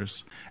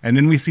settlers. And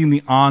then we've seen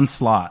the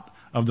onslaught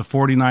of the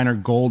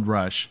 49er gold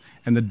rush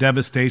and the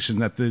devastation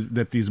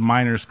that these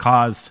miners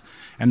caused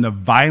and the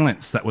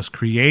violence that was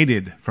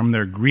created from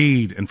their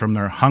greed and from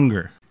their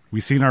hunger.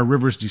 We've seen our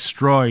rivers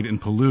destroyed and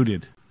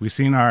polluted. We've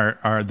seen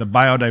the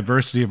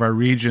biodiversity of our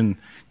region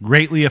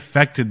greatly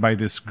affected by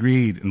this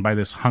greed and by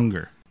this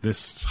hunger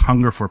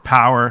for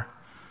power,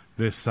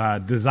 this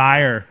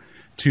desire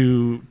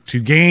to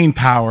gain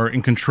power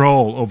and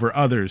control over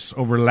others,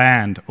 over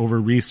land, over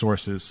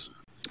resources.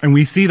 And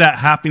we see that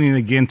happening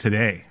again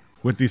today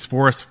with these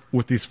forest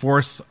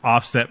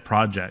offset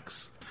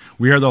projects.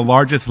 We are the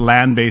largest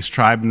land-based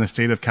tribe in the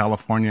state of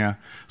California,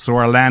 so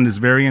our land is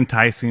very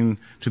enticing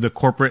to the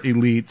corporate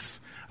elites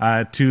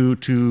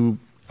to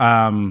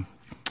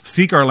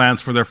seek our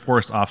lands for their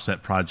forest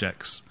offset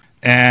projects.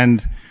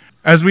 And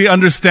as we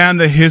understand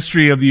the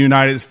history of the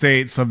United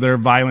States, of their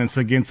violence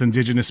against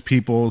indigenous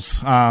peoples,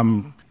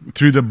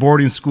 through the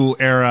boarding school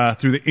era,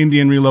 through the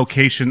Indian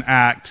Relocation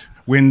Act.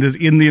 When the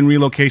Indian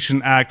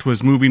Relocation Act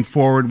was moving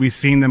forward, we've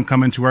seen them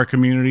come into our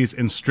communities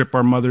and strip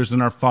our mothers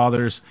and our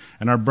fathers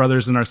and our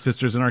brothers and our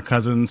sisters and our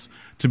cousins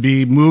to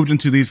be moved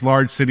into these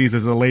large cities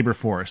as a labor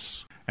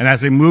force. And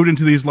as they moved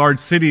into these large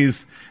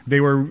cities, they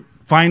were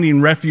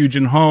finding refuge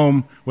and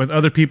home with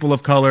other people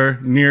of color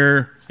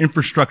near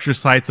infrastructure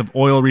sites of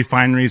oil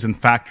refineries and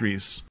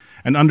factories.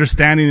 And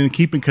understanding and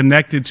keeping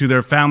connected to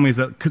their families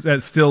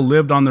that still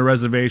lived on the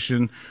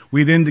reservation,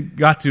 we then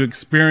got to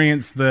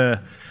experience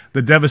the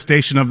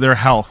devastation of their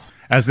health,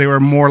 as they were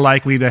more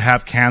likely to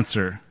have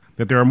cancer,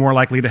 that they were more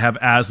likely to have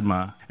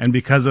asthma. And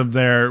because of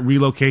their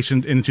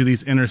relocation into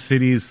these inner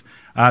cities,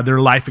 their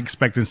life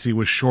expectancy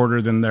was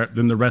shorter than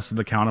the rest of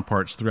the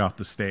counterparts throughout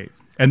the state.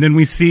 And then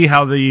we see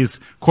how these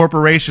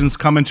corporations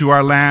come into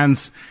our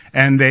lands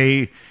and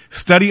they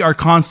study our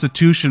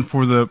Constitution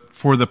for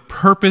the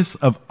purpose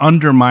of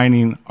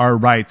undermining our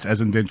rights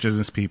as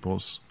Indigenous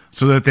peoples,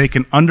 so that they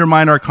can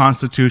undermine our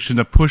Constitution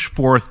to push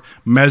forth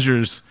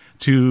measures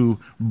to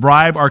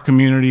bribe our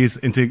communities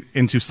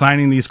into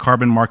signing these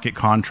carbon market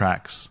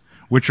contracts,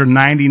 which are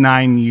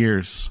 99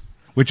 years,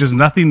 which is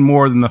nothing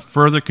more than the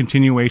further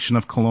continuation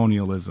of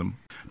colonialism.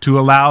 To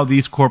allow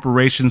these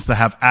corporations to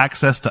have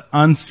access to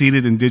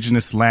unceded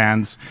Indigenous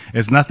lands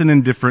is nothing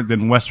indifferent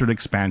than westward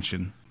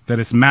expansion, that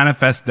it's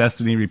manifest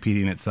destiny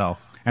repeating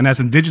itself. And as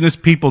Indigenous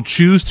people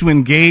choose to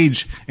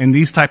engage in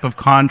these type of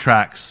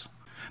contracts,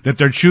 that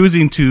they're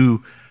choosing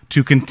to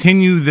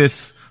continue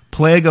this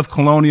plague of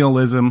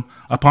colonialism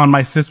upon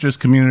my sister's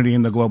community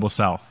in the global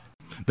South.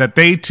 That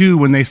they too,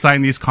 when they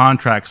sign these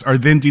contracts, are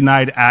then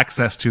denied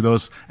access to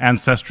those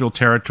ancestral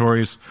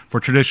territories for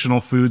traditional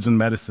foods and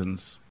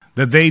medicines.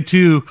 That they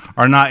too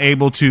are not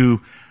able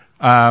to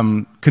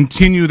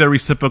continue their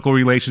reciprocal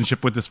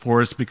relationship with this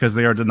forest because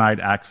they are denied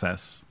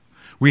access.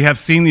 We have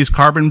seen these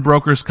carbon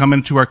brokers come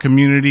into our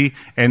community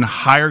and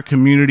hire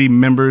community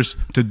members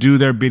to do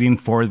their bidding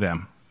for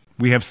them.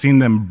 We have seen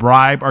them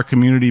bribe our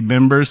community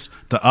members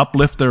to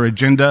uplift their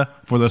agenda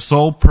for the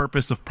sole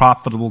purpose of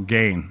profitable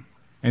gain.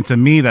 And to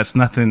me, that's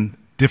nothing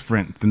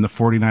different than the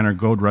 49er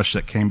gold rush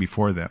that came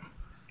before them.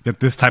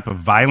 That this type of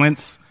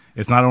violence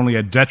is not only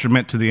a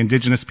detriment to the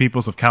Indigenous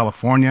peoples of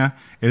California,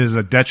 it is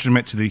a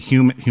detriment to the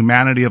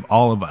humanity of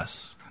all of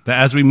us.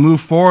 That as we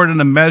move forward in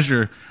a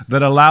measure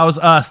that allows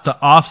us to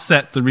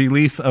offset the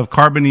release of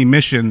carbon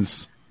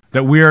emissions,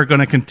 that we are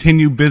going to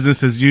continue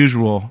business as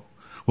usual,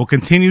 will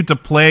continue to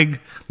plague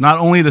not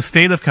only the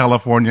state of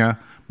California,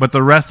 but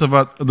the rest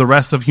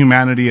of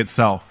humanity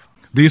itself.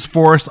 These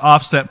forest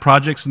offset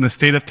projects in the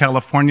state of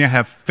California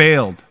have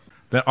failed.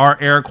 That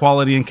our air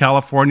quality in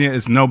California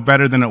is no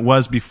better than it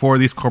was before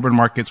these carbon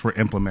markets were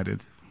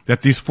implemented.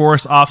 That these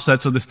forest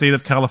offsets of the state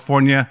of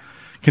California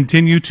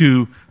continue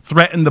to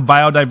threaten the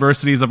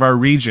biodiversities of our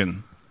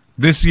region.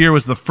 This year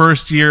was the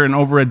first year in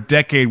over a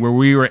decade where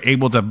we were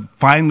able to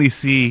finally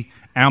see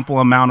ample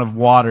amount of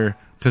water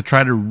to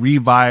try to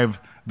revive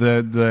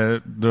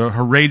the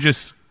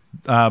horrendous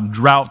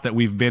drought that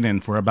we've been in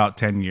for about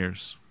 10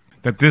 years.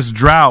 That this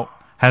drought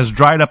has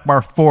dried up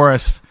our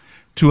forest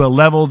to a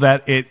level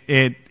that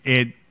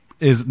it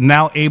is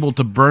now able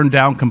to burn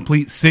down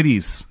complete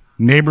cities,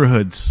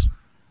 neighborhoods,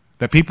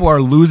 that people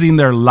are losing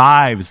their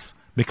lives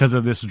because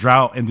of this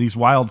drought and these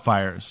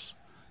wildfires,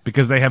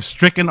 because they have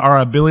stricken our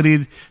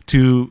ability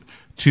to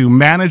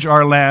manage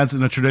our lands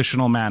in a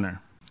traditional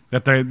manner.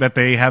 That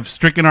they have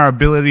stricken our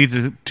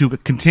ability to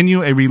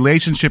continue a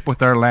relationship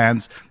with our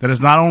lands that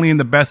is not only in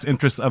the best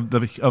interest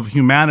of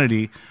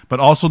humanity, but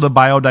also the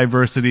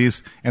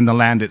biodiversities and the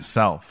land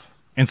itself.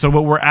 And so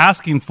what we're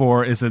asking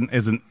for is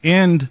an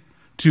end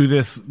to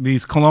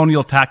these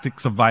colonial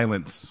tactics of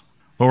violence.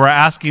 What we're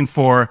asking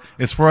for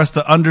is for us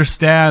to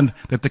understand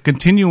that the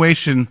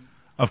continuation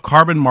of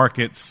carbon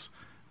markets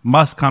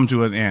must come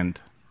to an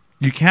end.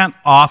 You can't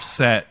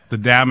offset the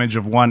damage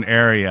of one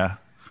area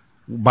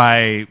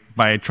by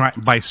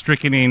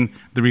strickening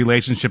the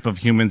relationship of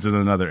humans in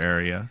another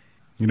area.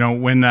 You know,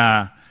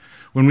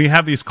 when we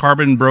have these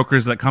carbon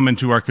brokers that come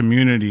into our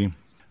community,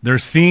 they're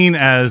seen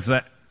as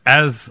the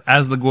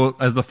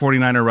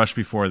 49er rush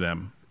before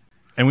them,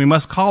 and we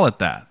must call it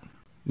that.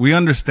 We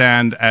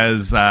understand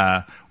as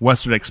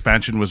westward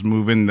expansion was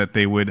moving that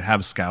they would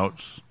have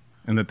scouts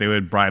and that they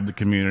would bribe the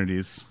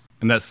communities,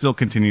 and that still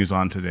continues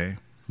on today.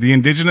 The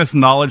indigenous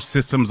knowledge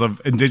systems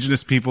of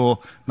indigenous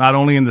people, not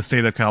only in the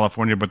state of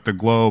California, but the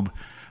globe,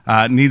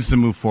 needs to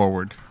move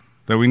forward.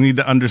 That we need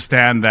to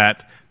understand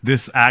that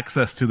this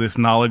access to this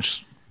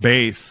knowledge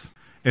base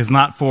is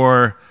not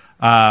for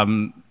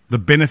the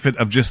benefit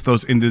of just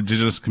those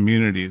indigenous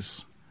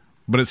communities,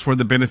 but it's for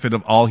the benefit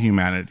of all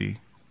humanity.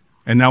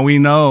 And now we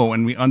know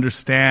and we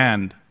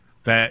understand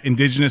that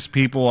indigenous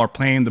people are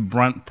paying the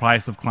brunt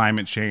price of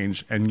climate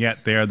change, and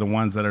yet they are the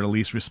ones that are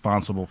least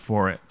responsible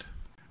for it,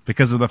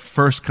 because of the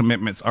first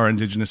commitments our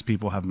indigenous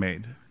people have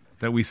made,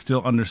 that we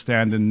still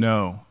understand and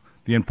know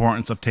the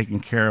importance of taking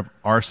care of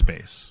our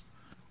space,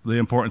 the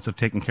importance of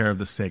taking care of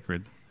the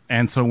sacred.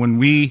 And so when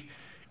we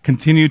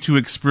continue to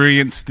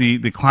experience the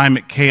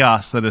climate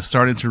chaos that is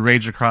starting to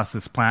rage across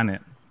this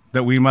planet,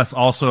 that we must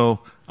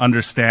also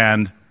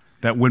understand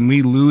that when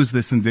we lose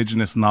this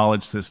indigenous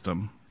knowledge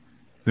system,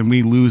 then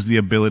we lose the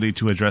ability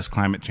to address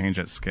climate change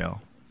at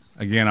scale.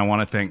 Again, I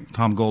want to thank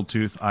Tom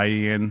Goldtooth,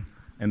 IEN,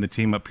 and the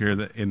team up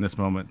here in this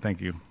moment.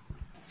 Thank you.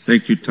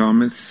 Thank you,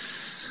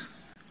 Thomas.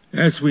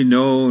 As we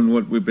know and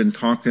what we've been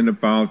talking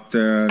about,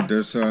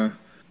 there's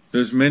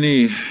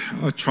many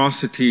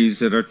atrocities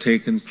that are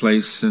taking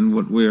place, and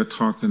what we are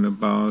talking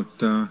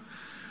about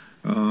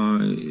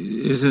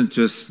isn't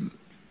just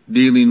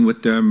dealing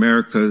with the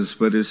Americas,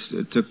 but it's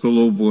a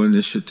global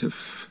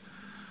initiative.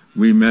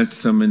 We met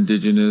some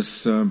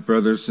indigenous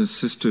brothers and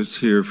sisters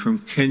here from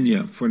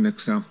Kenya, for an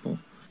example,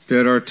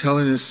 that are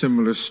telling a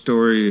similar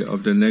story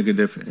of the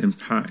negative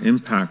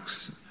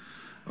impacts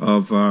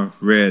of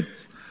REDD.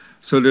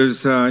 So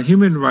there's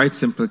human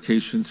rights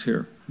implications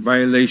here,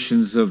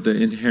 violations of the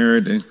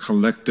inherent and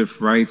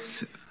collective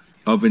rights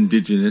of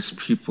indigenous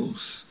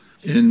peoples.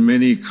 In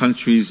many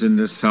countries in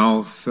the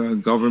South,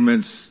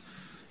 governments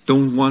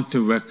don't want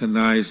to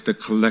recognize the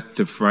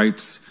collective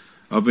rights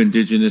of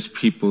indigenous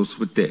peoples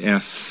with the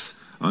S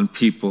on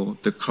people,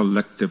 the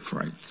collective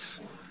rights.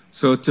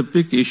 So it's a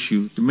big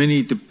issue,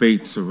 many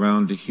debates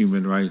around the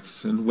human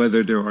rights and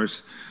whether there are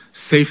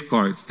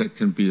safeguards that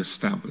can be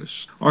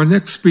established. Our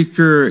next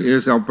speaker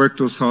is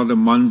Alberto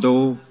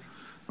Saldamondo.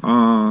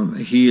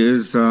 He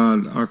is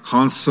our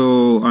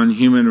Council on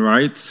Human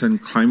Rights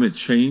and Climate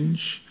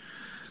Change.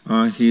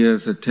 He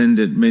has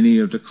attended many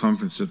of the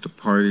Conference of the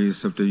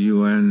Parties of the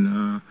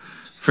UN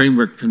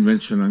Framework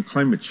Convention on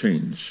Climate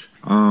Change.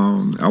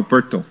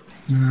 Alberto.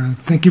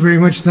 Thank you very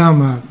much,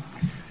 Tom.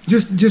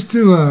 Just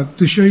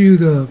to show you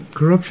the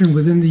corruption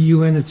within the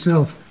UN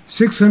itself,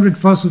 600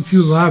 fossil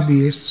fuel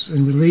lobbyists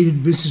and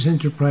related business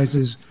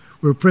enterprises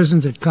were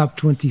present at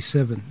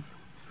COP27.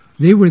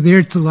 They were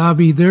there to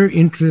lobby their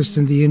interests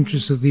and the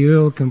interests of the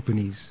oil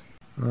companies.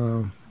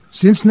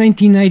 Since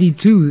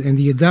 1992 and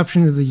the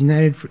adoption of the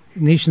United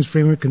Nations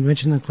Framework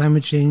Convention on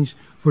Climate Change,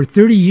 for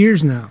 30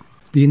 years now,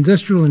 the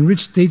industrial and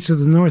rich states of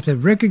the North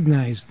have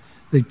recognized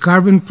that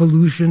carbon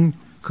pollution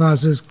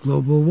causes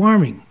global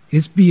warming.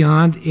 It's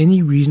beyond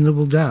any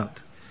reasonable doubt.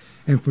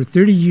 And for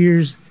 30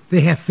 years,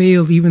 they have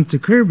failed even to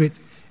curb it,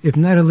 if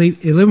not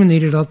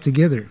eliminate it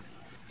altogether.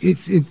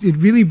 It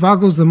really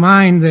boggles the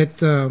mind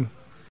that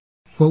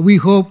what we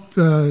hope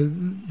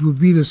would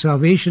be the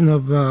salvation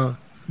of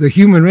the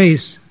human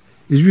race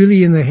is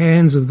really in the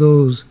hands of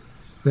those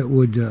that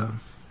would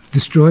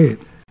destroy it.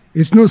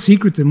 It's no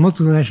secret that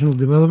multinational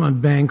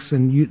development banks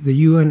and the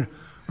UN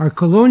are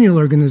colonial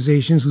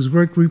organizations whose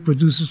work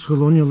reproduces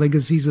colonial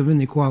legacies of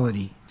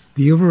inequality.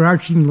 The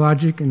overarching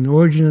logic and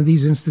origin of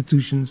these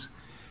institutions,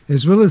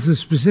 as well as the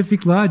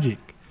specific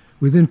logic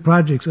within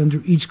projects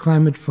under each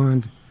climate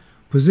fund,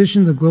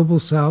 position the Global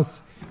South,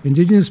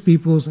 indigenous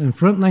peoples, and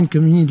frontline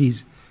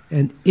communities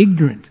as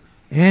ignorant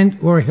and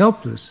or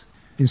helpless,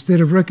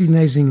 instead of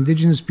recognizing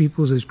indigenous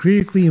peoples as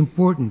critically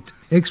important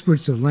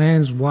experts of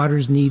lands,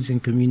 waters, needs,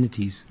 and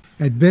communities.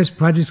 At best,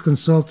 projects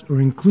consult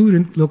or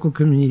include local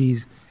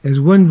communities as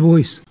one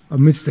voice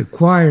amidst a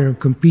choir of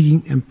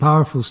competing and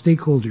powerful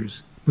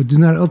stakeholders, but do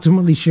not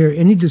ultimately share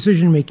any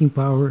decision-making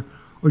power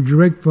or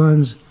direct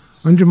funds,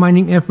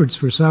 undermining efforts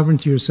for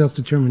sovereignty or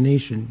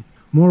self-determination.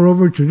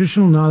 Moreover,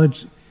 traditional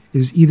knowledge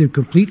is either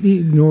completely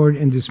ignored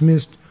and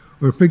dismissed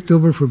or picked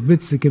over for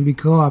bits that can be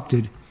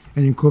co-opted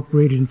and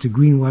incorporated into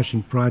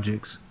greenwashing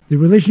projects. The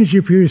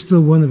relationship here is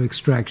still one of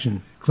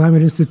extraction.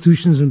 Climate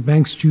institutions and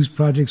banks choose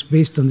projects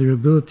based on their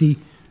ability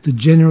to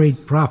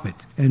generate profit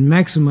and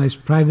maximize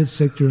private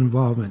sector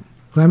involvement.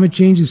 Climate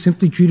change is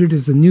simply treated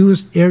as the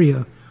newest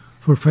area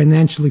for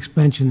financial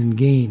expansion and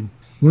gain,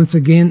 once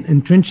again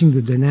entrenching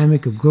the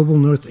dynamic of global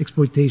North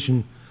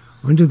exploitation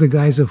under the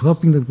guise of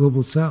helping the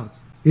Global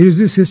South. It is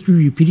this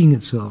history repeating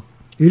itself.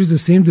 It is the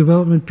same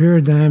development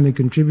paradigm that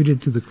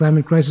contributed to the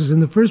climate crisis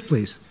in the first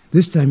place,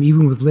 this time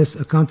even with less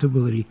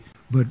accountability,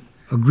 but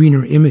a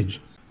greener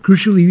image.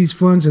 Crucially, these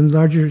funds and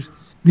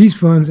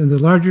the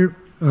larger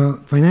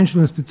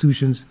financial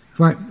institutions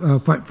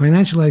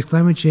financialize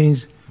climate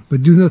change,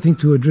 but do nothing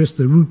to address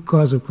the root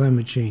cause of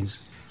climate change.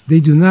 They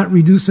do not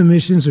reduce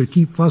emissions or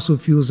keep fossil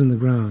fuels in the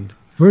ground.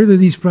 Further,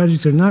 these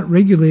projects are not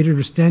regulated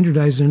or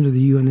standardized under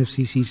the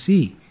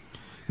UNFCCC,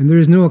 and there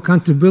is no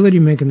accountability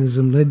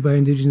mechanism led by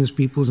indigenous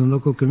peoples and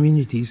local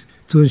communities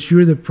to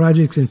ensure that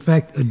projects in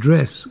fact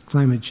address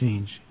climate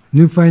change.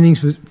 New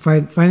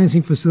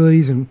financing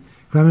facilities and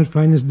climate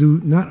finance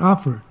do not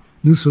offer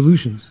new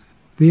solutions.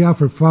 They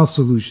offer false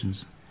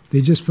solutions.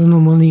 They just funnel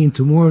money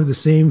into more of the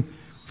same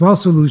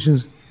false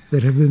solutions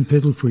that have been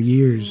peddled for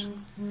years.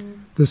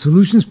 The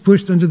solutions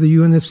pushed under the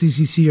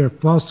UNFCCC are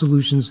false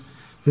solutions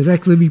that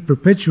actually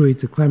perpetuate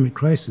the climate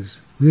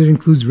crisis. That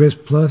includes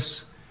REST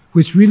Plus,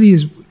 which really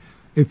is,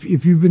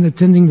 if you've been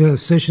attending the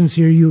sessions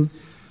here, you'll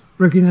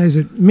recognize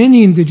that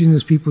many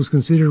indigenous peoples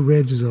consider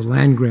REDS as a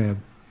land grab,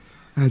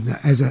 but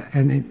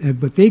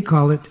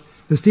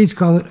the states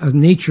call it a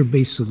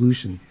nature-based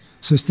solution.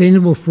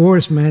 Sustainable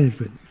forest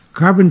management,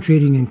 carbon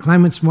trading, and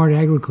climate-smart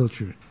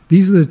agriculture.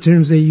 These are the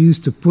terms they use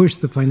to push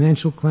the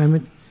financial,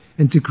 climate,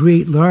 and to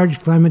create large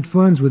climate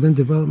funds within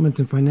development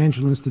and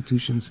financial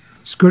institutions,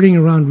 skirting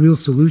around real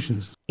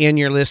solutions. And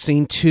you're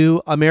listening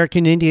to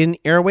American Indian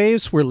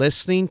Airwaves. We're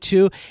listening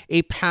to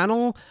a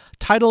panel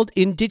titled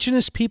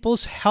Indigenous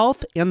Peoples'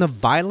 Health and the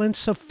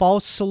Violence of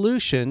False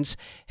Solutions,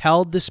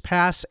 held this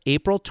past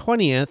April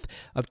 20th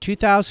of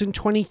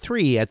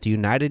 2023 at the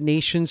United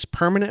Nations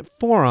Permanent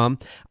Forum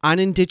on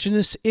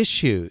Indigenous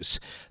Issues.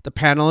 The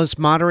panel is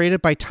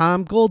moderated by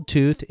Tom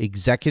Goldtooth,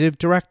 Executive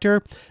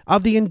Director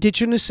of the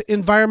Indigenous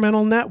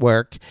Environmental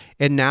Network.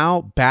 And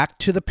now back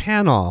to the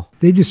panel.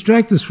 They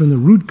distract us from the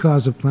root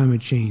cause of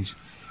climate change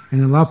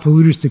and allow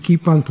polluters to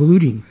keep on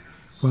polluting,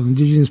 while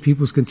indigenous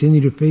peoples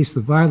continue to face the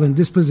violent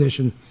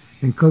dispossession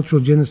and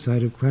cultural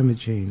genocide of climate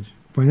change.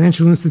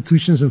 Financial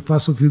institutions and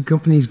fossil fuel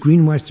companies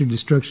greenwash their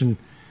destruction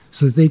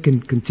so that they can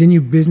continue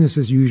business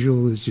as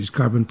usual, which is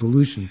carbon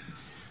pollution.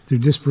 Their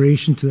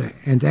desperation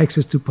and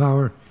access to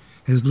power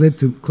has led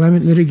to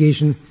climate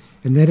mitigation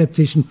and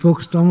adaptation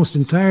focused almost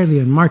entirely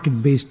on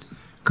market-based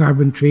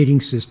carbon trading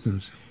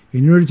systems.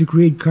 In order to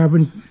treat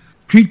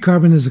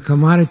carbon as a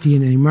commodity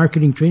in a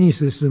marketing trading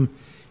system,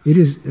 it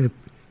is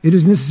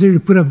necessary to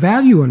put a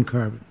value on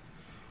carbon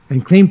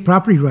and claim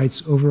property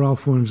rights over all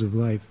forms of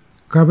life.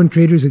 Carbon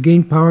traders have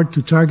gained power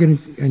to target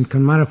and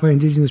commodify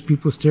indigenous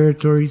peoples'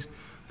 territories,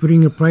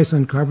 putting a price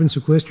on carbon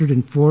sequestered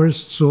in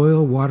forests,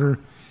 soil, water,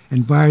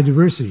 and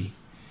biodiversity.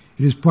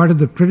 It is part of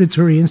the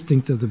predatory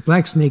instinct of the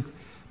black snake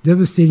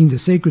devastating the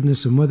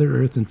sacredness of Mother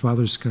Earth and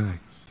Father Sky.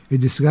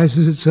 It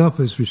disguises itself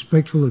as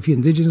respectful of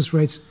indigenous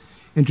rights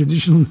and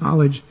traditional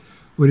knowledge,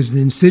 but is an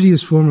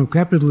insidious form of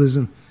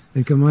capitalism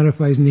that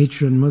commodifies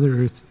nature and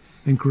Mother Earth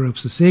and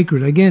corrupts the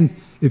sacred. Again,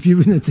 if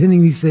you've been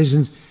attending these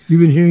sessions,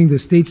 you've been hearing the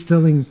states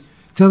telling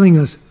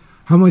us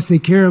how much they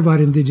care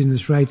about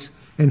indigenous rights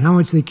and how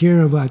much they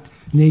care about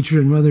nature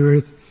and Mother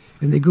Earth,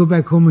 and they go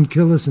back home and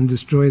kill us and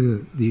destroy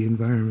the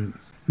environment.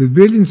 With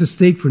billions at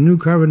stake for new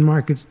carbon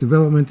markets,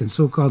 development, and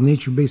so-called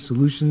nature-based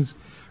solutions,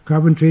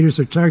 carbon traders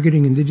are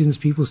targeting indigenous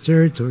peoples'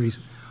 territories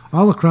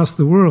all across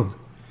the world.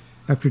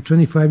 After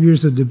 25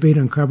 years of debate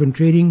on carbon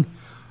trading,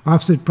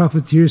 offset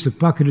profiteers have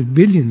pocketed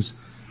billions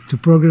to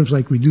programs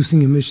like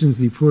reducing emissions,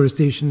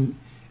 deforestation,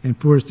 and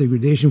forest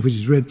degradation, which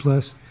is REDD+.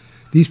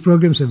 These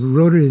programs have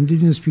eroded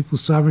indigenous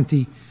peoples'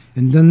 sovereignty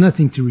and done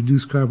nothing to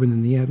reduce carbon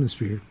in the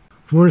atmosphere.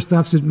 Forest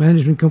offset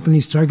management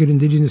companies target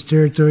indigenous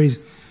territories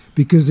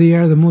because they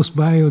are the most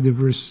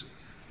biodiverse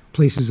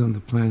places on the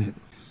planet.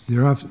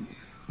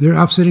 Their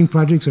offsetting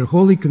projects are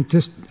hotly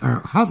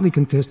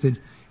contested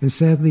and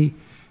sadly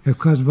have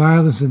caused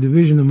violence and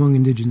division among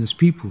indigenous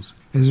peoples.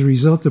 As a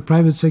result, the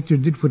private sector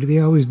did what they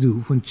always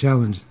do when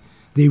challenged.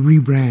 They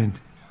rebrand.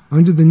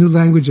 Under the new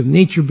language of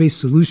nature-based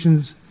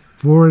solutions,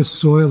 forest,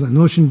 soil, and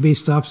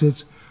ocean-based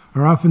offsets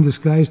are often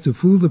disguised to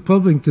fool the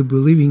public into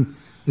believing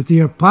that they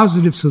are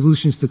positive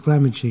solutions to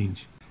climate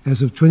change.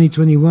 As of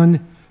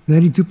 2021,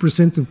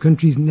 92% of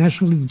countries'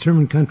 nationally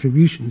determined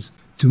contributions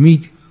to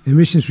meet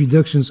emissions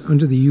reductions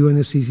under the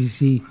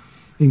UNFCCC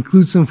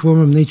include some form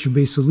of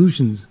nature-based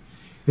solutions.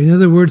 In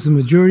other words, the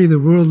majority of the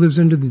world lives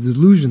under the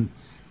delusion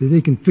that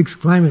they can fix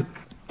climate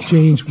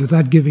change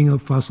without giving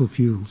up fossil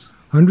fuels.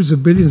 Hundreds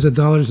of billions of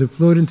dollars have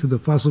flowed into the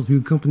fossil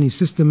fuel companies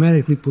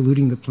systematically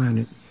polluting the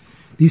planet.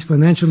 These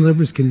financial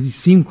numbers can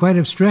seem quite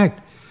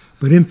abstract,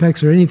 but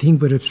impacts are anything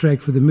but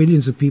abstract for the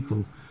millions of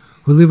people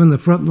who live on the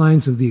front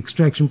lines of the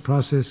extraction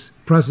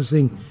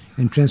processing,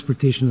 and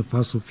transportation of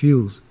fossil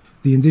fuels.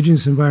 The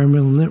Indigenous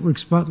Environmental Network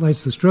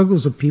spotlights the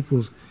struggles of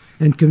peoples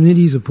and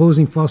communities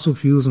opposing fossil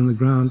fuels on the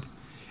ground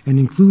and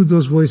include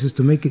those voices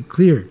to make it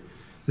clear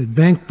that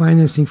bank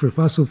financing for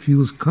fossil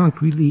fuels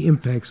concretely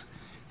impacts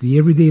the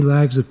everyday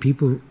lives of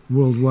people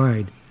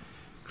worldwide.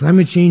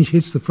 Climate change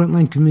hits the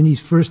frontline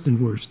communities first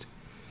and worst.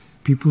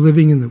 People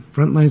living in the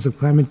front lines of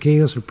climate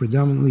chaos are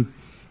predominantly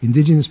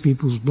indigenous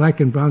peoples,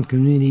 black and brown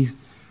communities,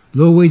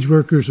 low-wage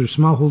workers, or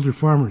smallholder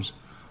farmers,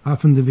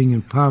 often living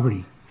in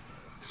poverty.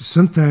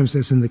 Sometimes,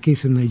 as in the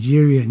case of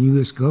Nigeria and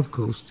U.S. Gulf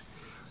Coast,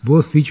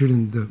 both featured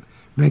in the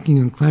Banking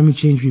on Climate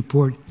Change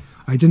report,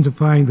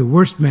 identifying the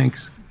worst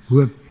banks who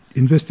have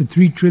invested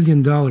 $3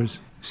 trillion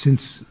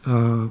since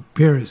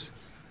Paris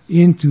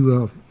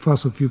into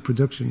fossil fuel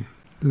production.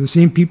 They're the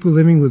same people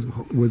living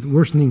with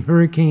worsening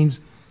hurricanes,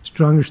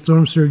 stronger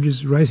storm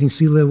surges, rising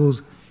sea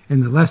levels,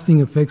 and the lasting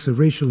effects of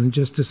racial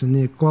injustice and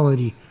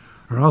inequality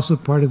are also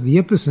part of the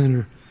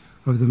epicenter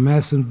of the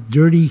massive,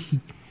 dirty,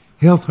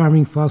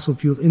 health-harming fossil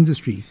fuel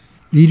industry.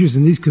 Leaders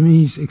in these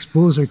communities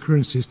oppose our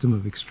current system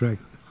of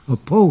extraction.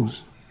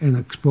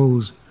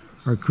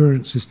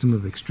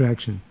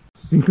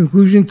 In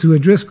conclusion, to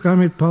address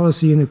climate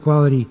policy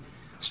inequality,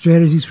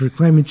 strategies for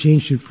climate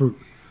change should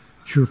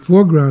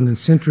foreground and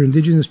center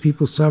indigenous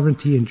people's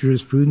sovereignty and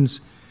jurisprudence,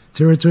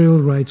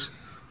 territorial rights,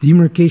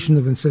 demarcation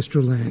of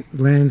ancestral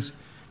lands,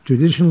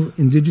 traditional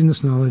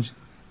indigenous knowledge,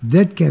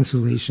 debt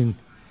cancellation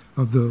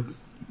of the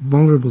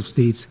vulnerable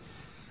states,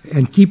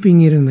 and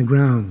keeping it in the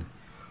ground,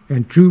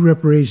 and true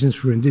reparations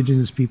for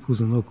indigenous peoples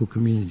and local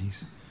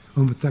communities.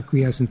 And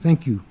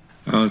thank you.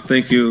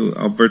 Thank you,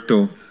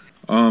 Alberto.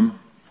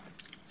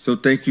 So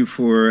thank you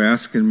for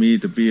asking me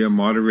to be a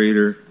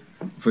moderator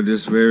for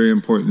this very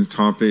important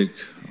topic.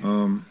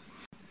 I'm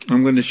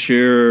going to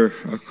share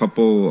a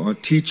couple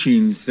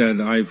teachings that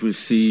I've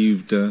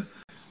received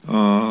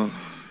about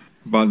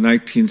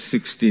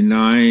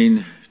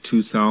 1969,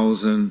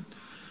 2000,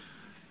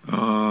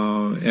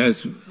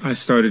 as I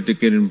started to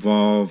get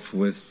involved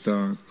with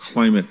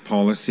climate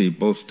policy,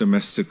 both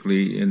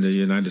domestically in the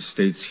United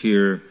States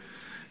here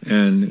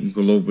and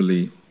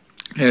globally.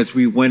 As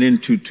we went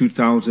into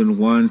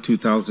 2001,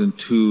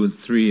 2002, and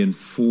 3 and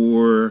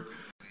 4,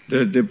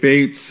 the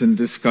debates and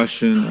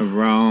discussion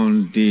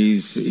around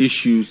these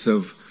issues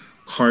of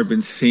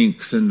carbon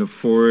sinks in the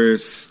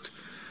forest,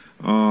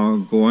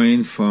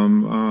 going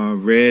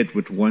from red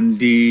with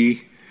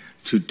 1D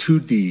to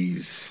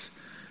 2Ds,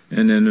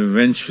 and then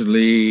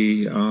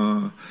eventually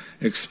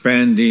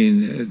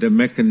expanding the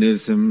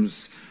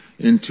mechanisms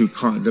into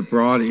the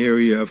broad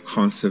area of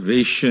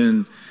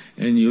conservation.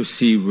 And you'll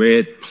see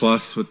red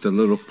plus with the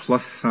little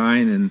plus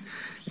sign,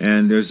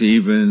 and there's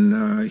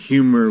even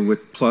humor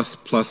with plus,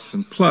 plus,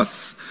 and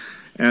plus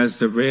as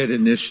the red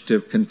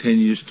initiative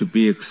continues to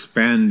be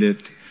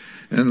expanded.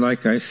 And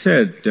like I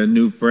said, the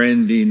new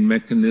branding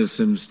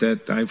mechanisms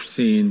that I've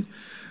seen,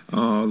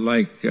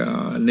 like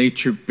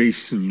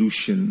nature-based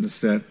solutions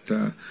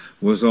that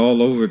was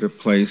all over the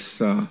place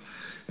a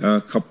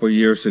couple of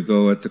years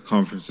ago at the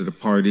Conference of the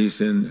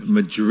Parties in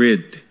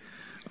Madrid.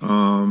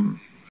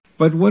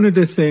 But one of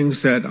the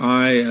things that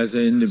I, as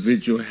an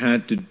individual,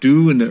 had to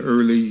do in the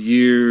early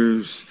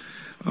years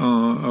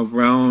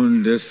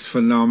around this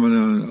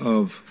phenomenon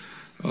of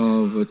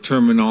a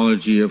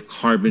terminology of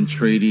carbon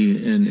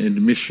trading and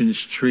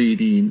emissions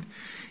trading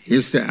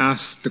is to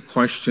ask the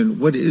question,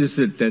 what is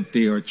it that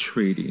they are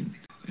trading?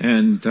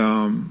 And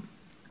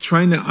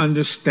trying to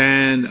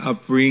understand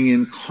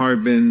bringing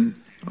carbon,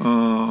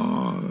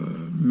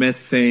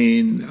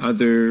 methane,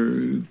 other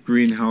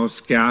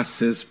greenhouse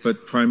gases,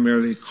 but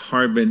primarily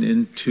carbon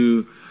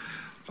into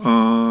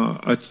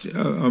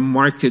a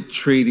market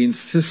trading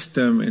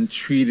system and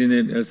treating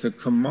it as a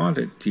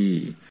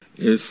commodity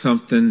is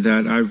something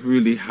that I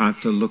really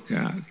had to look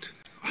at.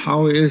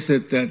 How is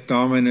it that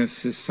dominant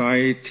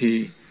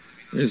society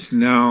is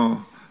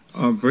now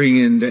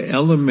bringing the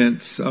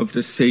elements of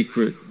the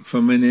sacred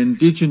from an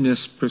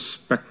indigenous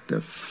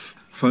perspective,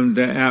 from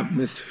the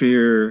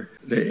atmosphere,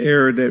 the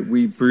air that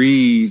we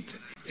breathe,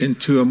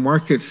 into a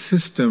market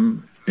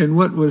system? And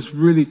what was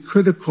really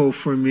critical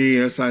for me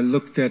as I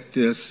looked at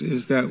this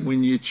is that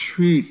when you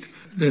treat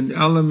an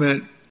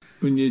element,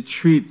 when you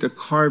treat the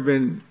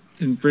carbon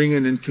and bring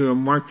it into a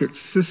market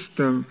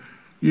system,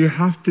 you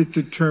have to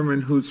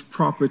determine whose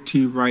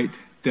property right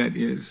that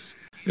is.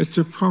 It's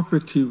a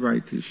property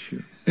right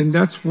issue. And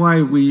that's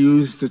why we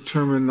use the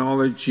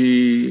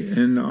terminology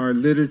in our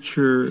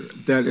literature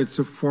that it's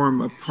a form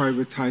of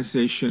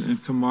privatization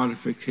and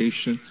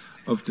commodification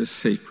of the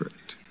sacred.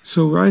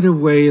 So right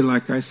away,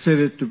 like I said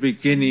at the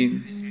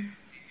beginning,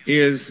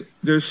 is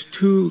there's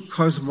two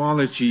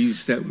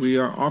cosmologies that we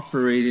are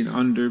operating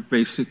under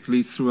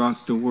basically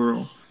throughout the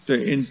world.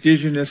 The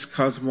indigenous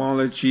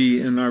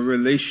cosmology in our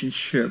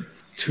relationship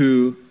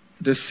to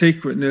the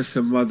sacredness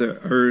of Mother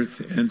Earth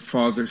and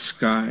Father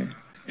Sky,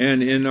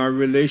 and in our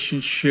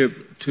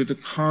relationship to the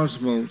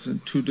cosmos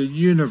and to the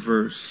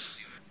universe.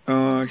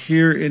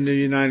 Here in the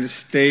United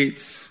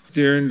States,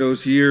 during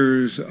those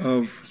years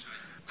of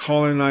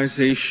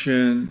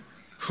colonization,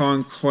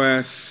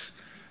 conquest,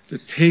 the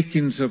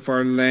takings of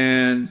our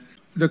land,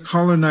 the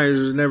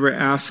colonizers never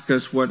asked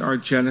us what our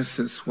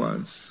genesis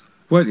was.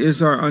 What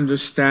is our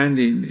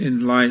understanding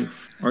in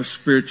life, our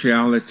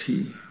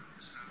spirituality?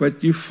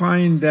 But you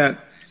find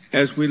that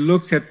as we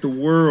look at the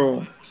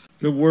world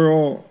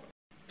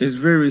is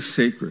very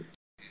sacred.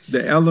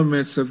 The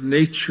elements of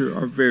nature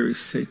are very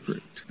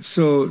sacred.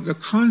 So the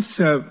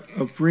concept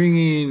of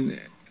bringing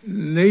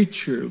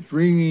nature,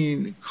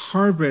 bringing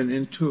carbon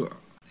into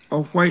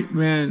a white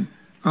man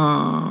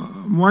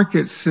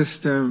market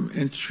system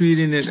and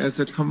treating it as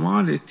a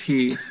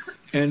commodity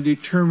and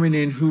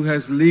determining who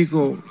has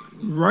legal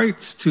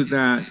rights to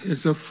that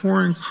is a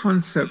foreign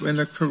concept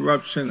and a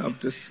corruption of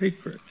the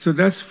sacred. So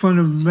that's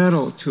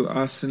fundamental to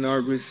us in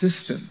our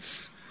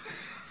resistance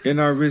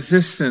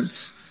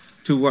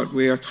to what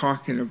we are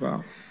talking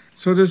about.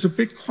 So there's a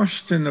big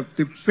question of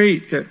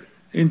debate that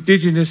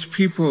indigenous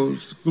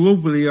peoples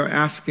globally are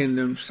asking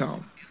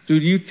themselves. Do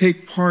you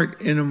take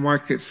part in a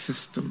market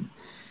system?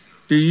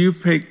 Do you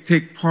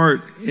take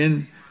part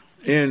in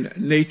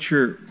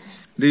nature,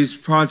 these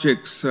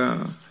projects,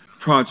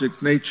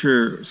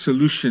 nature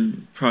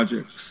solution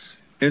projects?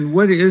 And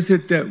what is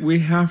it that we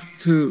have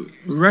to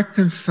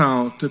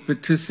reconcile to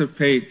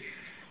participate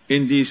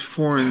in these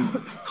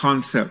foreign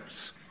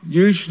concepts?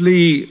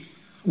 Usually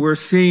we're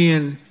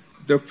seeing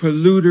the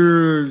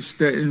polluters,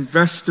 the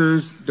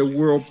investors, the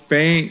World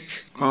Bank,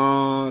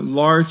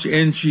 large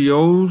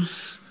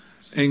NGOs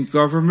and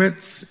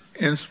governments,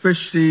 and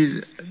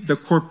especially the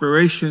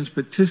corporations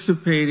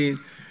participating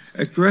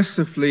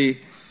aggressively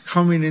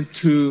coming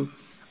into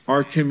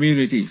our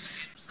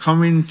communities,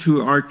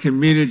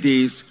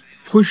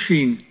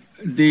 pushing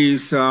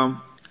these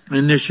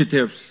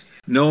initiatives,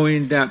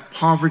 knowing that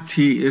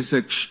poverty is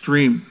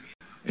extreme.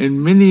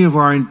 And many of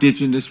our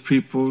indigenous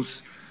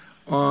peoples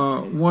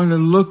want to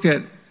look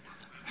at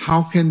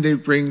how can they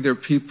bring their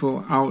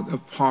people out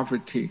of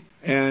poverty.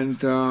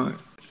 And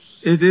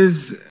it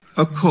is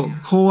a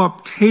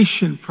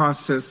co-optation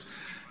process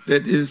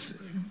that is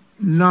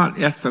not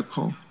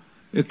ethical.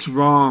 It's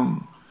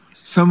wrong.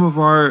 Some of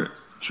our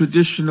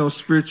traditional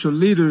spiritual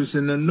leaders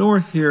in the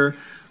North here,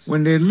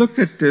 when they look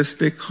at this,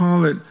 they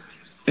call it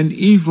an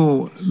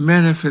evil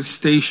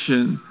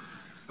manifestation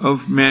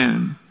of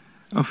man,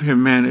 of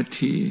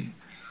humanity.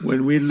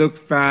 When we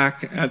look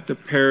back at the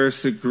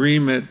Paris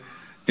Agreement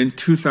in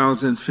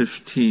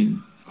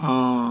 2015,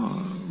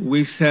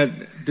 we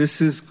said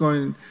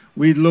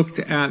we looked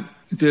at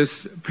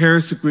this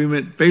Paris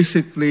Agreement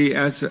basically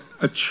as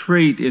a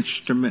trade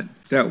instrument.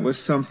 That was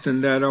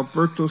something that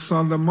Alberto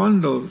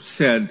Salamondo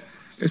said.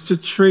 It's a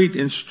trade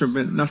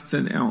instrument,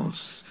 nothing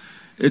else.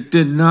 It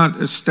did not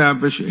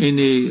establish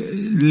any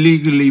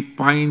legally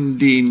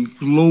binding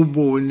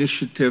global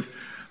initiative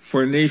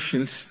for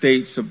nation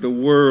states of the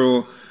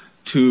world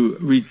to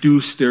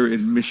reduce their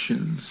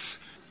emissions.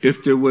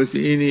 If there was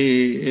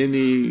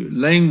any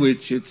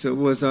language, it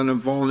was on a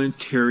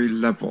voluntary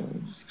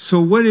level. So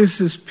what is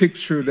this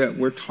picture that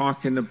we're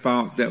talking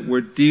about, that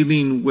we're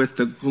dealing with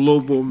a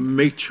global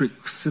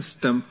matrix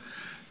system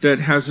that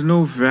has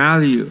no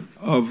value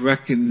of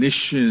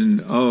recognition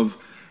of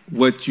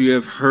what you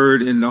have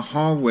heard in the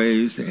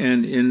hallways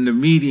and in the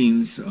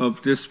meetings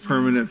of this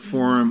permanent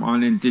forum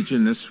on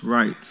indigenous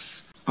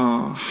rights?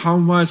 How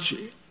much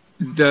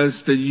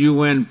does the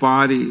UN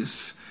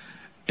bodies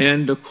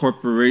and the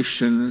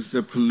corporations,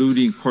 the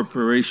polluting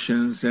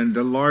corporations, and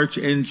the large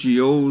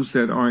NGOs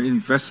that are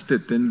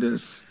invested in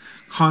this,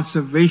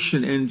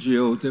 conservation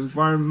NGOs,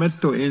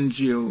 environmental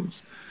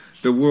NGOs,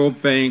 the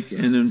World Bank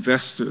and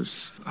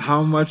investors,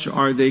 how much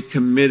are they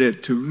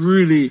committed to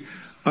really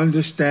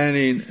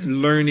understanding,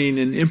 learning,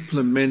 and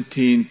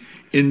implementing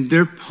in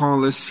their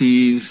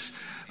policies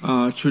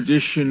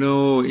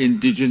traditional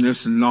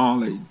indigenous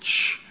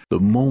knowledge? The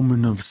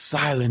moment of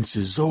silence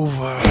is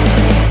over.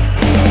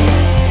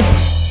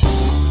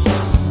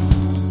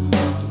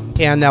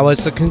 And that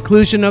was the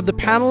conclusion of the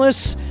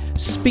panelists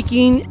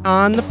speaking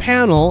on the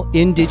panel,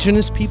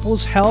 Indigenous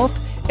Peoples'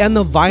 Health and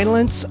the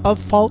Violence of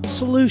False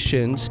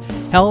Solutions,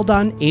 held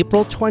on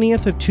April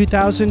 20th of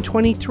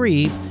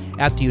 2023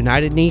 at the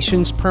United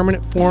Nations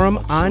Permanent Forum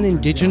on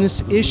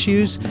Indigenous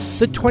Issues,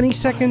 the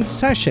 22nd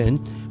session,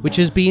 which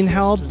is being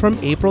held from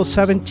April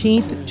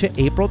 17th to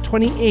April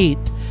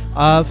 28th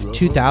of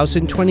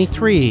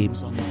 2023.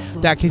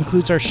 That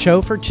concludes our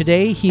show for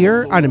today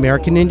here on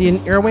American Indian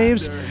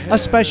Airwaves. A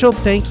special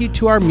thank you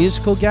to our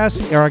musical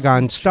guests,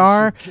 Aragon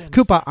Starr,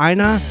 Kupa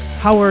Aina,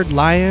 Howard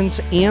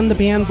Lyons, and the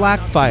band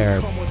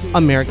Blackfire.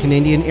 American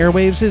Indian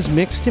Airwaves is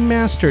mixed and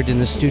mastered in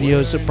the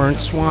studios at Burnt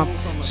Swamp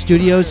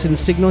Studios in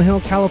Signal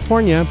Hill,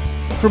 California.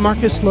 For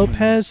Marcus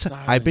Lopez,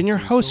 I've been your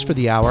host for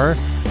the hour,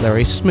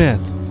 Larry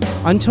Smith.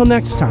 Until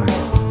next time.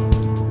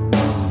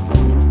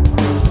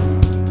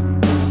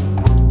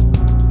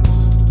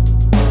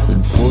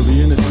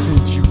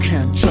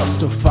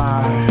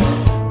 Justify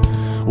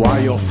why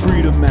your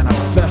freedom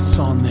manifests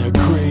on their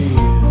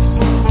graves,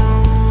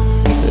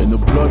 and the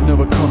blood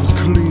never comes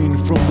clean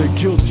from their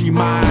guilty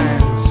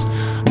minds,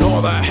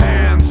 nor the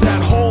hands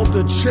that hold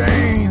the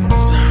chains.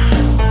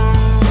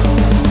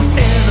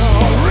 In a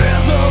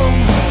rhythm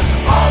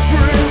of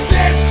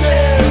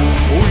resistance,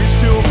 we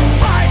still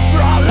fight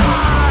for our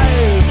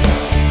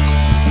lives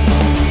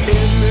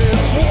in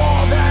this war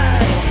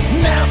that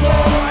never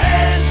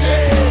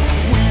ended.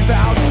 We've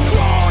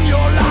outgrown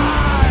your lives.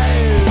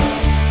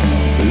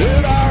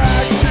 Let our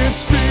actions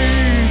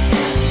speak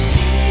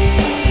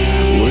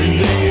when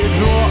they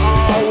ignore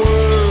our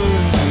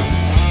words.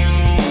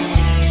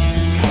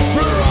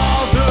 For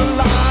all the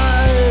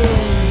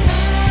lives,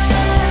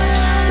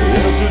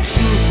 there's a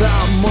truth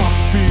that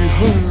must be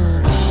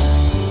heard.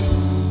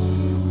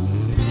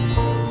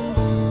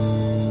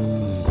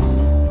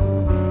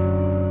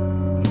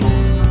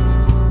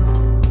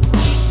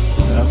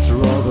 After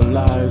all the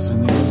lies and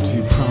the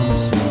empty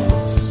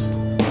promises,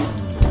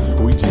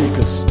 we take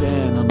a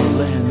stand on the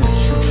land that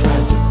you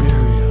tried to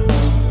bury us.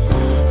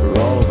 For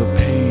all the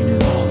pain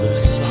and all the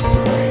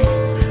suffering,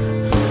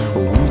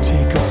 we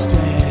take a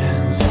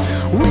stand.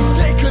 We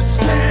take a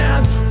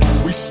stand.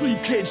 We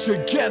sleep caged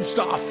against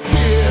our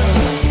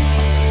fears.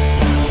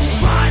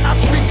 Try not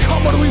to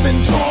become what we've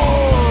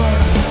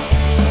endured.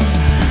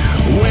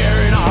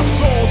 Wearing our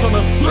souls on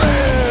a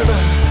thread.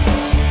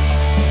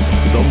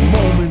 The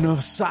moment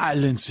of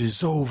silence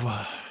is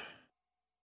over.